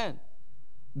 Verse 10,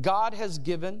 God has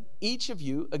given each of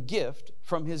you a gift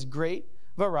from his great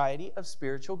variety of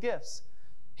spiritual gifts.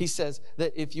 He says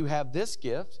that if you have this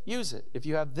gift, use it. If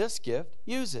you have this gift,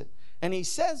 use it. And he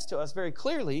says to us very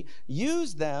clearly,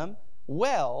 use them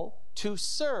well to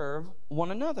serve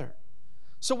one another.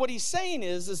 So what he's saying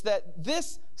is that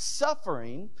this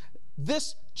suffering,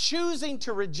 this choosing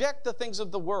to reject the things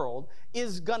of the world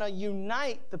is going to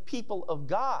unite the people of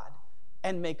God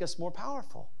and make us more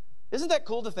powerful. Isn't that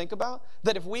cool to think about?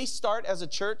 That if we start as a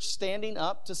church standing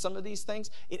up to some of these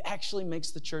things, it actually makes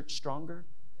the church stronger,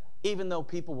 even though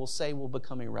people will say we'll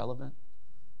become irrelevant.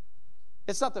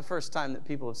 It's not the first time that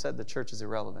people have said the church is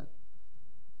irrelevant.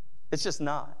 It's just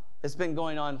not. It's been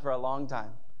going on for a long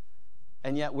time.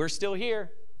 And yet we're still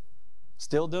here,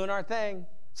 still doing our thing,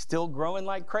 still growing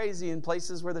like crazy in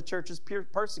places where the church is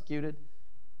persecuted.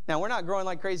 Now, we're not growing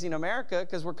like crazy in America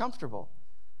because we're comfortable.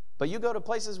 But you go to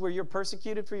places where you're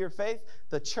persecuted for your faith,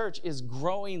 the church is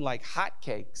growing like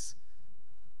hotcakes.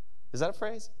 Is that a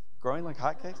phrase? Growing like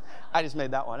hotcakes? I just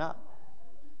made that one up.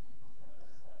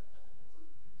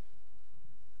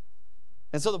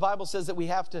 And so the Bible says that we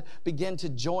have to begin to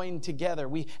join together.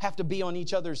 We have to be on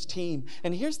each other's team.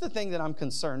 And here's the thing that I'm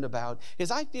concerned about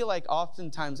is I feel like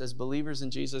oftentimes as believers in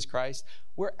Jesus Christ,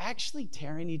 we're actually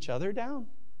tearing each other down.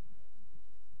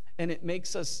 And it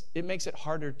makes it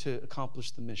harder to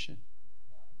accomplish the mission.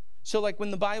 So like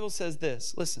when the Bible says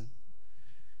this, listen,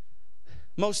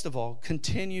 most of all,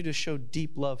 continue to show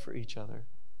deep love for each other.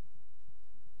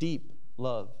 Deep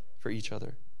love for each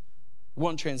other.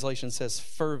 One translation says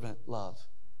fervent love.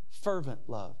 Fervent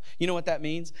love. You know what that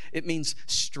means? It means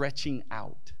stretching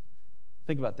out.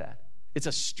 Think about that. It's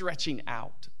a stretching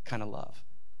out kind of love.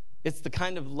 It's the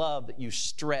kind of love that you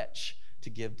stretch to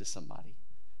give to somebody.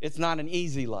 It's not an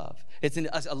easy love. It's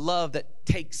a love that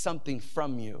takes something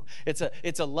from you. It's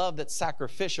a love that's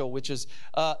sacrificial, which is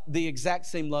the exact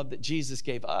same love that Jesus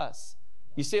gave us.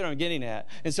 You see what I'm getting at?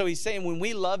 And so he's saying when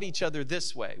we love each other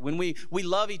this way, when we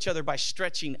love each other by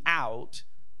stretching out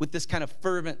with this kind of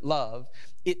fervent love,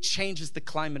 it changes the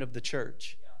climate of the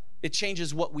church. It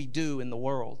changes what we do in the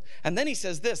world. And then he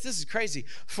says this is crazy.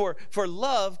 For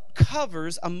love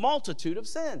covers a multitude of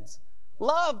sins.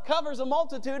 Love covers a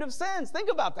multitude of sins.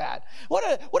 Think about that. What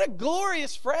a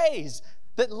glorious phrase,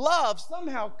 that love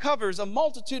somehow covers a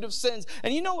multitude of sins.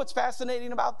 And you know what's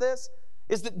fascinating about this?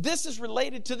 Is that this is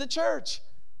related to the church.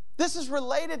 This is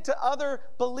related to other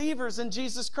believers in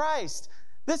Jesus Christ.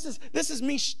 This is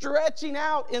me stretching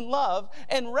out in love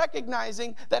and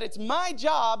recognizing that it's my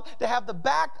job to have the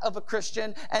back of a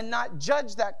Christian and not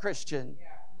judge that Christian.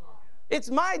 It's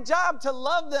my job to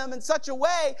love them in such a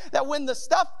way that when the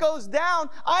stuff goes down,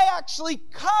 I actually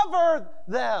cover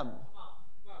them.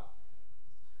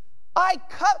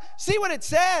 See what it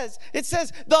says? It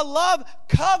says the love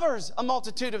covers a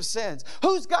multitude of sins.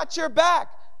 Who's got your back?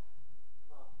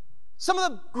 Some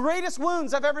of the greatest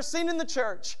wounds I've ever seen in the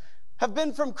church have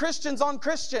been from Christians on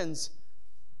Christians.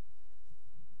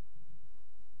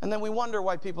 And then we wonder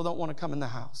why people don't want to come in the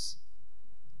house.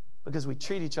 Because we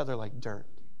treat each other like dirt.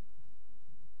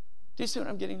 Do you see what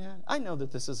I'm getting at? I know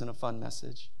that this isn't a fun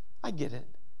message. I get it.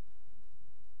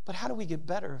 But how do we get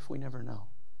better if we never know?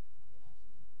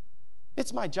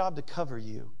 It's my job to cover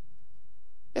you.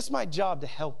 It's my job to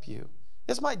help you.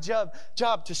 It's my job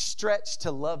to stretch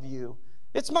to love you.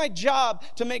 It's my job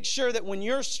to make sure that when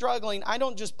you're struggling, I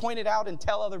don't just point it out and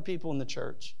tell other people in the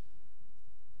church.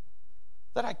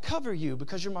 That I cover you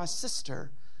because you're my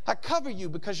sister. I cover you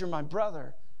because you're my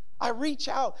brother. I reach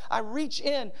out, I reach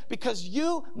in because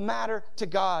you matter to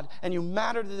God and you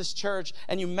matter to this church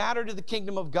and you matter to the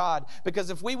kingdom of God.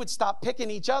 Because if we would stop picking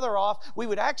each other off, we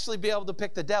would actually be able to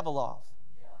pick the devil off.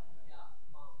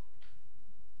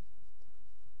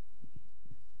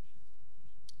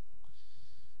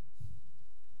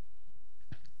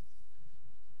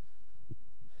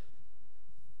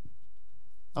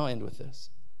 I'll end with this.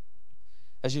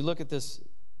 As you look at this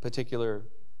particular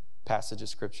passage of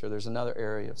Scripture, there's another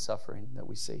area of suffering that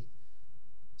we see.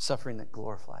 Suffering that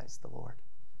glorifies the Lord.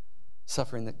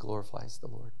 Suffering that glorifies the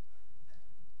Lord.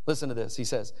 Listen to this. He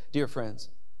says, dear friends,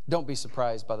 don't be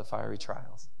surprised by the fiery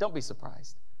trials. Don't be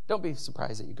surprised. Don't be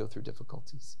surprised that you go through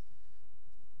difficulties.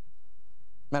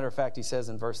 Matter of fact, he says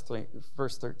in verse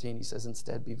 13, he says,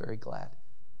 instead, be very glad.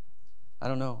 I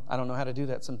don't know how to do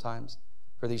that sometimes.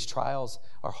 For these trials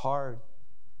are hard.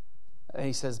 And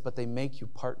he says, but they make you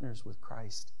partners with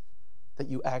Christ. That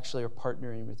you actually are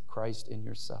partnering with Christ in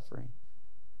your suffering.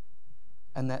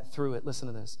 And that through it, listen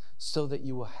to this, so that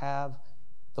you will have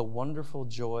the wonderful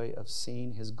joy of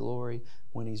seeing his glory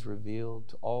when he's revealed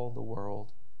to all the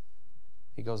world.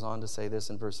 He goes on to say this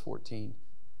in verse 14.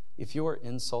 If you are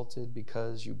insulted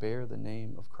because you bear the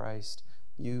name of Christ,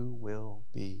 you will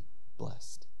be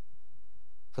blessed.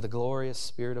 For the glorious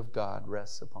Spirit of God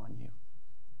rests upon you.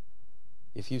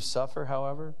 If you suffer,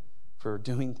 however, for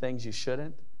doing things you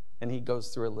shouldn't, and he goes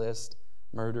through a list,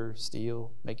 murder,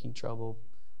 steal, making trouble,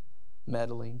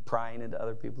 meddling, prying into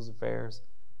other people's affairs.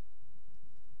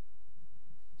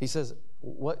 He says,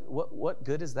 what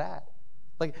good is that?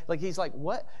 Like he's like,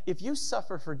 what? If you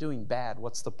suffer for doing bad,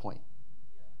 what's the point?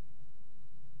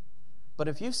 But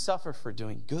if you suffer for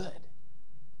doing good,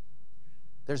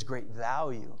 there's great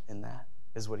value in that,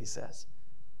 is what he says.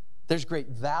 There's great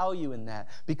value in that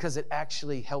because it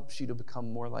actually helps you to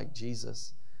become more like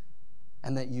Jesus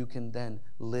and that you can then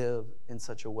live in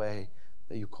such a way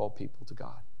that you call people to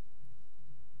God.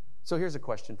 So here's a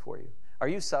question for you. Are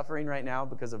you suffering right now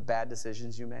because of bad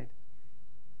decisions you made?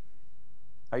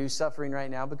 Are you suffering right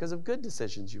now because of good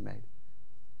decisions you made?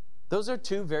 Those are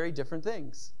two very different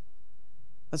things.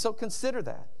 And so consider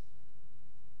that.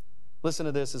 Listen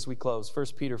to this as we close. 1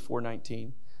 Peter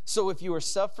 4:19 So if you are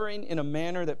suffering in a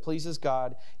manner that pleases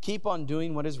God, keep on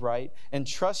doing what is right and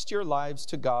trust your lives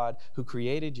to God who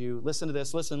created you. Listen to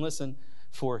this, listen.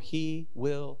 For He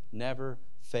will never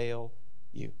fail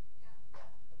you.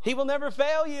 He will never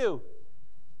fail you.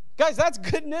 Guys, that's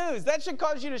good news. That should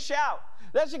cause you to shout.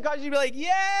 That should cause you to be like,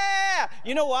 yeah!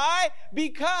 You know why?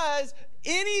 Because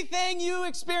anything you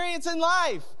experience in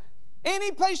life,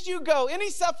 any place you go, any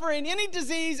suffering, any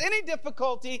disease, any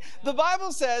difficulty, the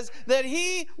Bible says that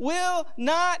He will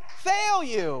not fail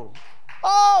you.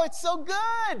 Oh, it's so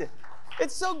good.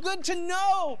 It's so good to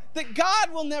know that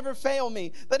God will never fail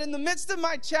me, that in the midst of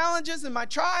my challenges and my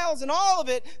trials and all of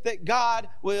it, that God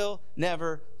will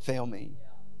never fail me.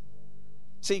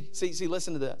 See,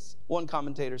 listen to this. One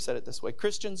commentator said it this way: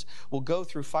 Christians will go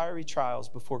through fiery trials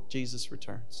before Jesus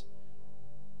returns.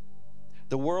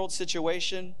 The world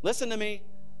situation, listen to me,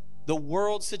 the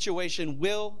world situation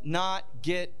will not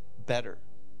get better.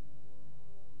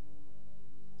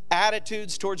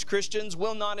 Attitudes towards Christians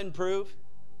will not improve.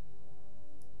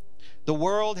 The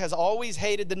world has always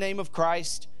hated the name of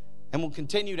Christ and will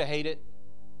continue to hate it.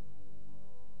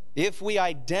 If we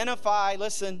identify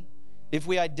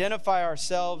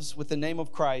ourselves with the name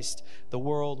of Christ, the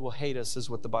world will hate us, is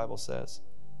what the Bible says.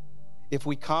 If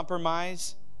we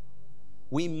compromise,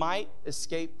 we might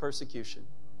escape persecution,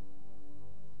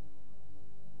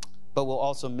 but we'll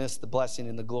also miss the blessing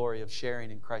and the glory of sharing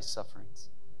in Christ's sufferings.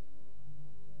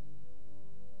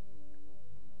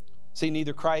 See,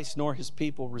 neither Christ nor His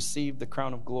people received the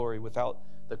crown of glory without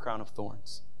the crown of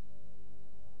thorns.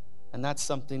 And that's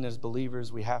something as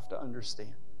believers we have to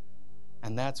understand.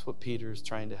 And that's what Peter is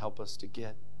trying to help us to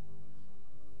get,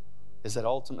 is that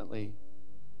ultimately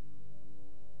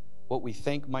what we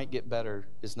think might get better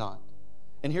is not.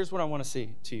 And here's what I want to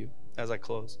say to you as I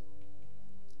close.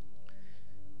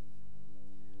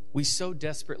 We so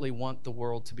desperately want the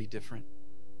world to be different.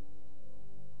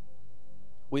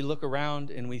 We look around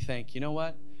and we think, you know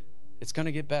what? It's going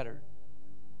to get better.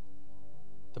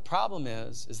 The problem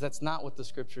is that's not what the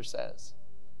Scripture says.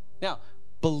 Now,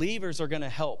 believers are going to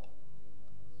help.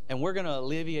 And we're going to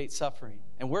alleviate suffering.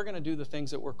 And we're going to do the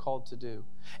things that we're called to do.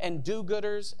 And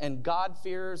do-gooders and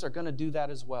God-fearers are going to do that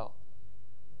as well.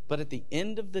 But at the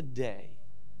end of the day,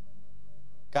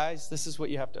 guys, this is what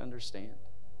you have to understand.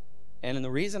 And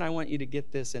the reason I want you to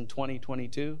get this in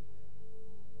 2022,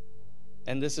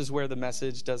 and this is where the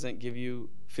message doesn't give you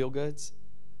feel-goods,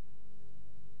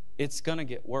 it's going to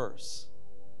get worse.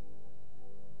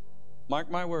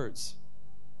 Mark my words.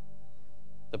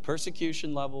 The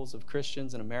persecution levels of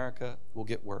Christians in America will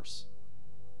get worse.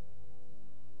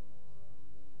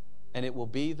 And it will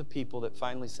be the people that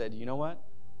finally said, you know what?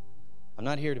 I'm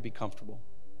not here to be comfortable.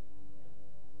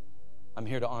 I'm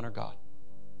here to honor God.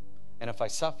 And if I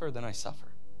suffer, then I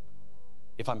suffer.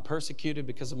 If I'm persecuted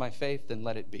because of my faith, then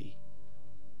let it be.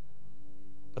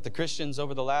 But the Christians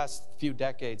over the last few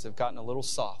decades have gotten a little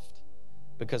soft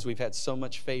because we've had so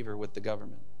much favor with the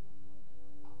government.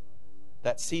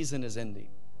 That season is ending.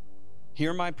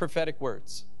 Hear my prophetic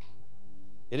words.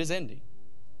 It is ending.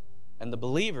 And the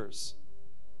believers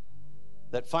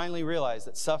that finally realize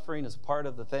that suffering is part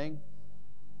of the thing,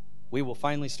 we will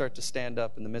finally start to stand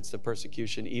up in the midst of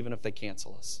persecution, even if they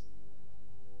cancel us,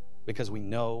 because we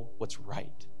know what's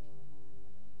right.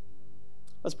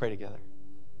 Let's pray together.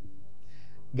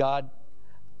 God,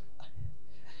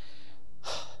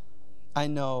 I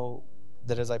know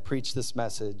that as I preach this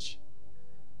message,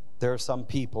 there are some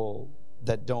people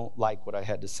that don't like what I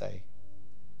had to say.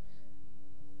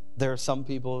 There are some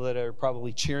people that are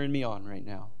probably cheering me on right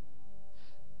now.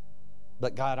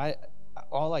 But God,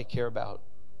 all I care about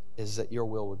is that your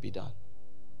will would be done.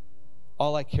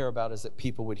 All I care about is that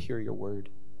people would hear your word.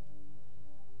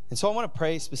 And so I want to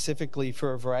pray specifically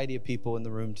for a variety of people in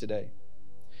the room today.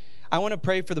 I want to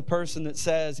pray for the person that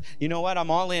says, you know what,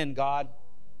 I'm all in, God.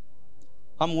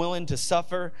 I'm willing to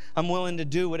suffer. I'm willing to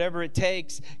do whatever it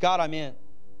takes. God, I'm in.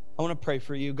 I want to pray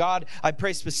for you. God, I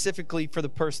pray specifically for the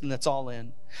person that's all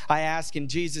in. I ask in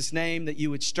Jesus' name that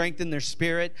you would strengthen their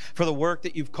spirit for the work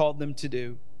that you've called them to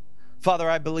do. Father,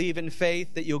 I believe in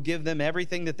faith that you'll give them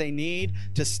everything that they need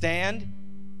to stand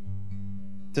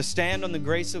on the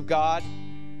grace of God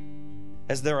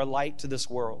as they're a light to this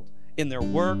world, in their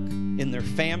work, in their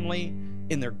family,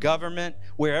 in their government,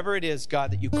 wherever it is,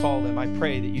 God, that you call them. I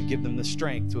pray that you give them the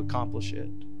strength to accomplish it.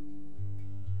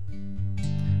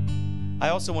 I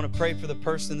also want to pray for the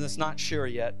person that's not sure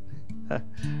yet.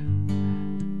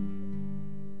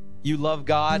 You love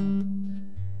God.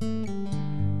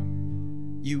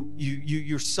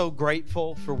 You're so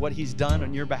grateful for what He's done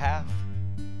on your behalf.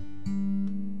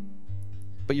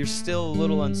 But you're still a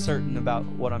little uncertain about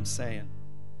what I'm saying.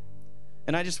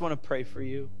 And I just want to pray for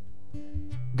you.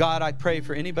 God, I pray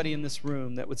for anybody in this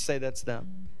room that would say that's them.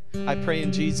 I pray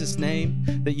in Jesus' name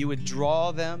that you would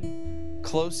draw them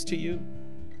close to you,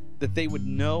 that they would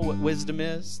know what wisdom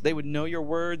is. They would know your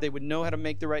word. They would know how to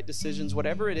make the right decisions,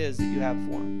 whatever it is that you have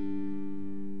for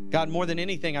them. God, more than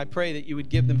anything, I pray that you would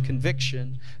give them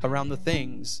conviction around the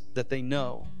things that they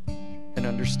know and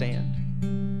understand.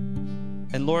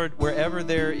 And Lord, wherever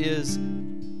there is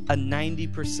a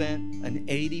 90%, an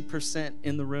 80%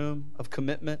 in the room of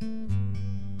commitment,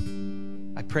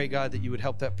 I pray, God, that you would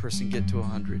help that person get to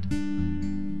 100.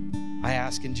 I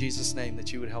ask in Jesus' name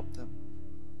that you would help them.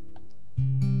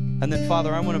 And then,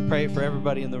 Father, I want to pray for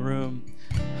everybody in the room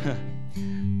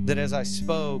that as I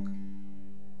spoke,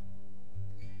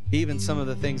 even some of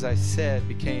the things I said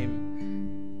became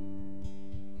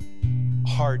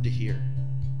hard to hear.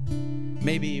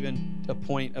 Maybe even a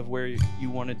point of where you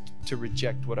wanted to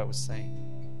reject what I was saying.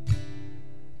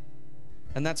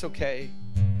 And that's okay.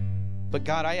 But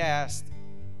God, I asked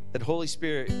that Holy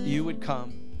Spirit, you would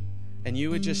come and you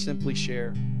would just simply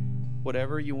share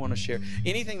whatever you want to share.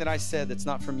 Anything that I said that's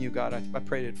not from you, God, I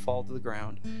pray that it fall to the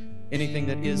ground. Anything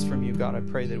that is from you, God, I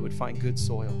pray that it would find good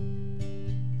soil.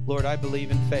 Lord, I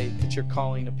believe in faith that you're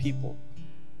calling a people.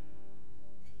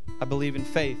 I believe in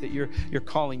faith that you're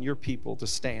calling your people to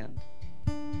stand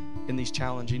in these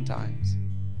challenging times.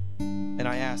 And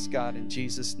I ask, God, in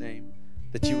Jesus' name,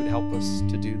 that you would help us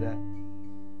to do that.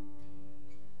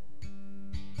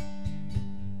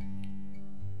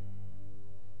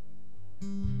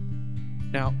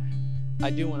 Now, I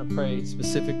do want to pray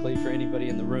specifically for anybody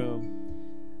in the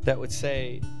room that would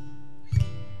say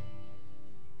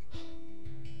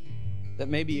that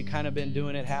maybe you kind of been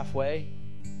doing it halfway,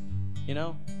 you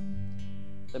know?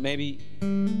 That maybe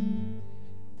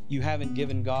you haven't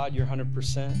given God your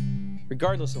 100%.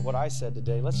 Regardless of what I said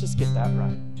today, let's just get that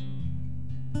right.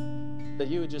 That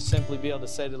you would just simply be able to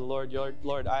say to the Lord,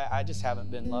 Lord, I just haven't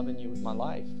been loving you with my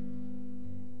life.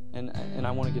 And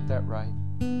I want to get that right.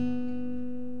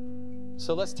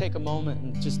 So let's take a moment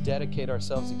and just dedicate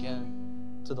ourselves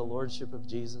again to the Lordship of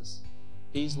Jesus.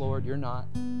 He's Lord, you're not.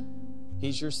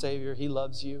 He's your Savior. He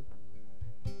loves you.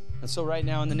 And so right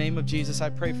now, in the name of Jesus,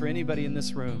 I pray for anybody in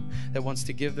this room that wants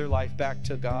to give their life back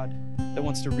to God, that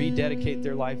wants to rededicate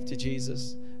their life to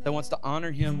Jesus, that wants to honor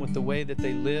Him with the way that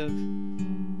they live.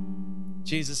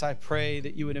 Jesus, I pray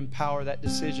that you would empower that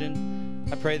decision.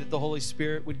 I pray that the Holy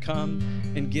Spirit would come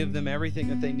and give them everything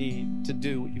that they need to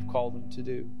do what you've called them to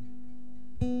do.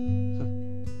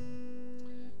 And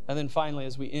then finally,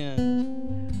 as we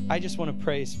end, I just want to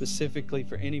pray specifically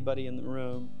for anybody in the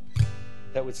room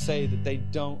that would say that they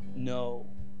don't know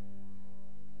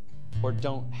or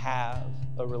don't have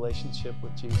a relationship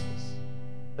with Jesus,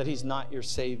 that He's not your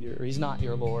Savior, or He's not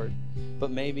your Lord,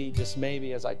 but maybe, just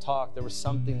maybe, as I talk, there was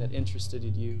something that interested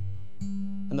you.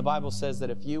 And the Bible says that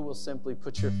if you will simply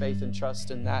put your faith and trust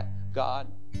in that God,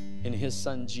 in His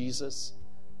Son Jesus,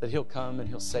 that He'll come and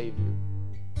He'll save you.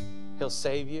 He'll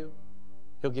save you.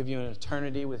 He'll give you an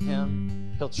eternity with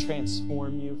Him. He'll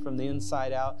transform you from the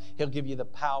inside out. He'll give you the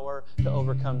power to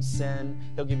overcome sin.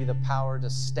 He'll give you the power to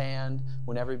stand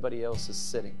when everybody else is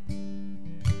sitting.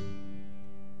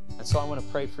 And so I want to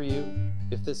pray for you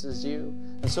if this is you.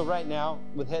 And so right now,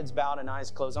 with heads bowed and eyes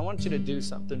closed, I want you to do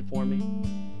something for me.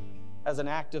 As an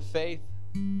act of faith,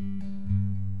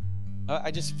 I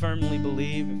just firmly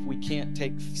believe if we can't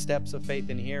take steps of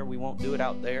faith in here, we won't do it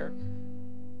out there.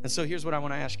 And so here's what I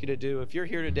want to ask you to do. If you're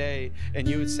here today and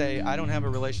you would say, I don't have a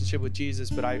relationship with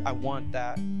Jesus, but I want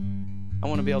that. I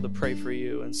want to be able to pray for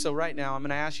you. And so right now, I'm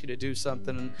going to ask you to do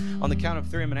something. And on the count of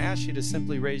 3, I'm going to ask you to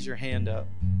simply raise your hand up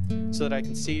so that I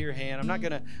can see your hand. I'm not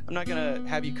going to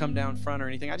have you come down front or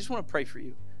anything. I just want to pray for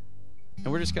you.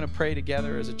 And we're just going to pray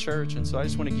together as a church. And so I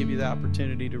just want to give you the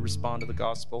opportunity to respond to the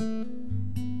gospel.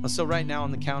 And so right now,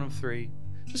 on the count of 3,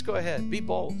 just go ahead. Be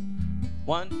bold.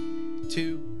 1,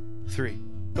 2, 3.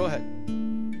 Go ahead.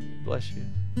 Bless you.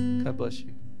 God bless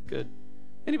you. Good.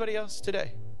 Anybody else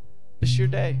today? This is your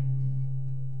day.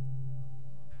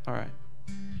 All right.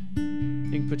 You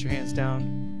can put your hands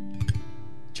down.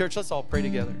 Church, let's all pray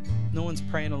together. No one's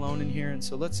praying alone in here, and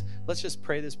so let's just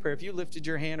pray this prayer. If you lifted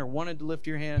your hand or wanted to lift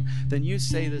your hand, then you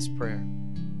say this prayer.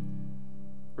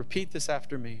 Repeat this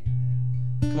after me.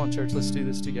 Come on, church, let's do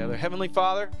this together. Heavenly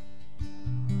Father,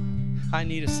 I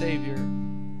need a Savior.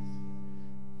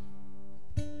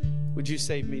 Would you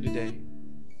save me today?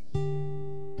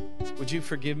 Would you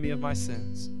forgive me of my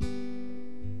sins?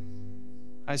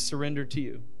 I surrender to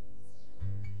you.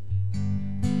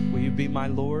 Will you be my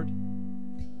Lord?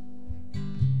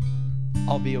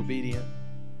 I'll be obedient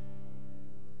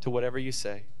to whatever you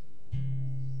say.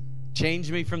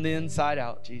 Change me from the inside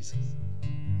out, Jesus.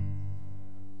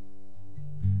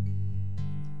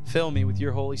 Fill me with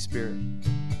your Holy Spirit.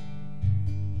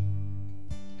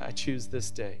 I choose this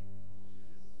day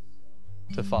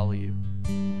to follow you.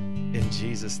 In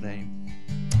Jesus' name.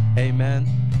 Amen.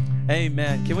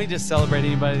 Amen. Can we just celebrate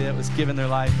anybody that was giving their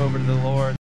life over to the Lord?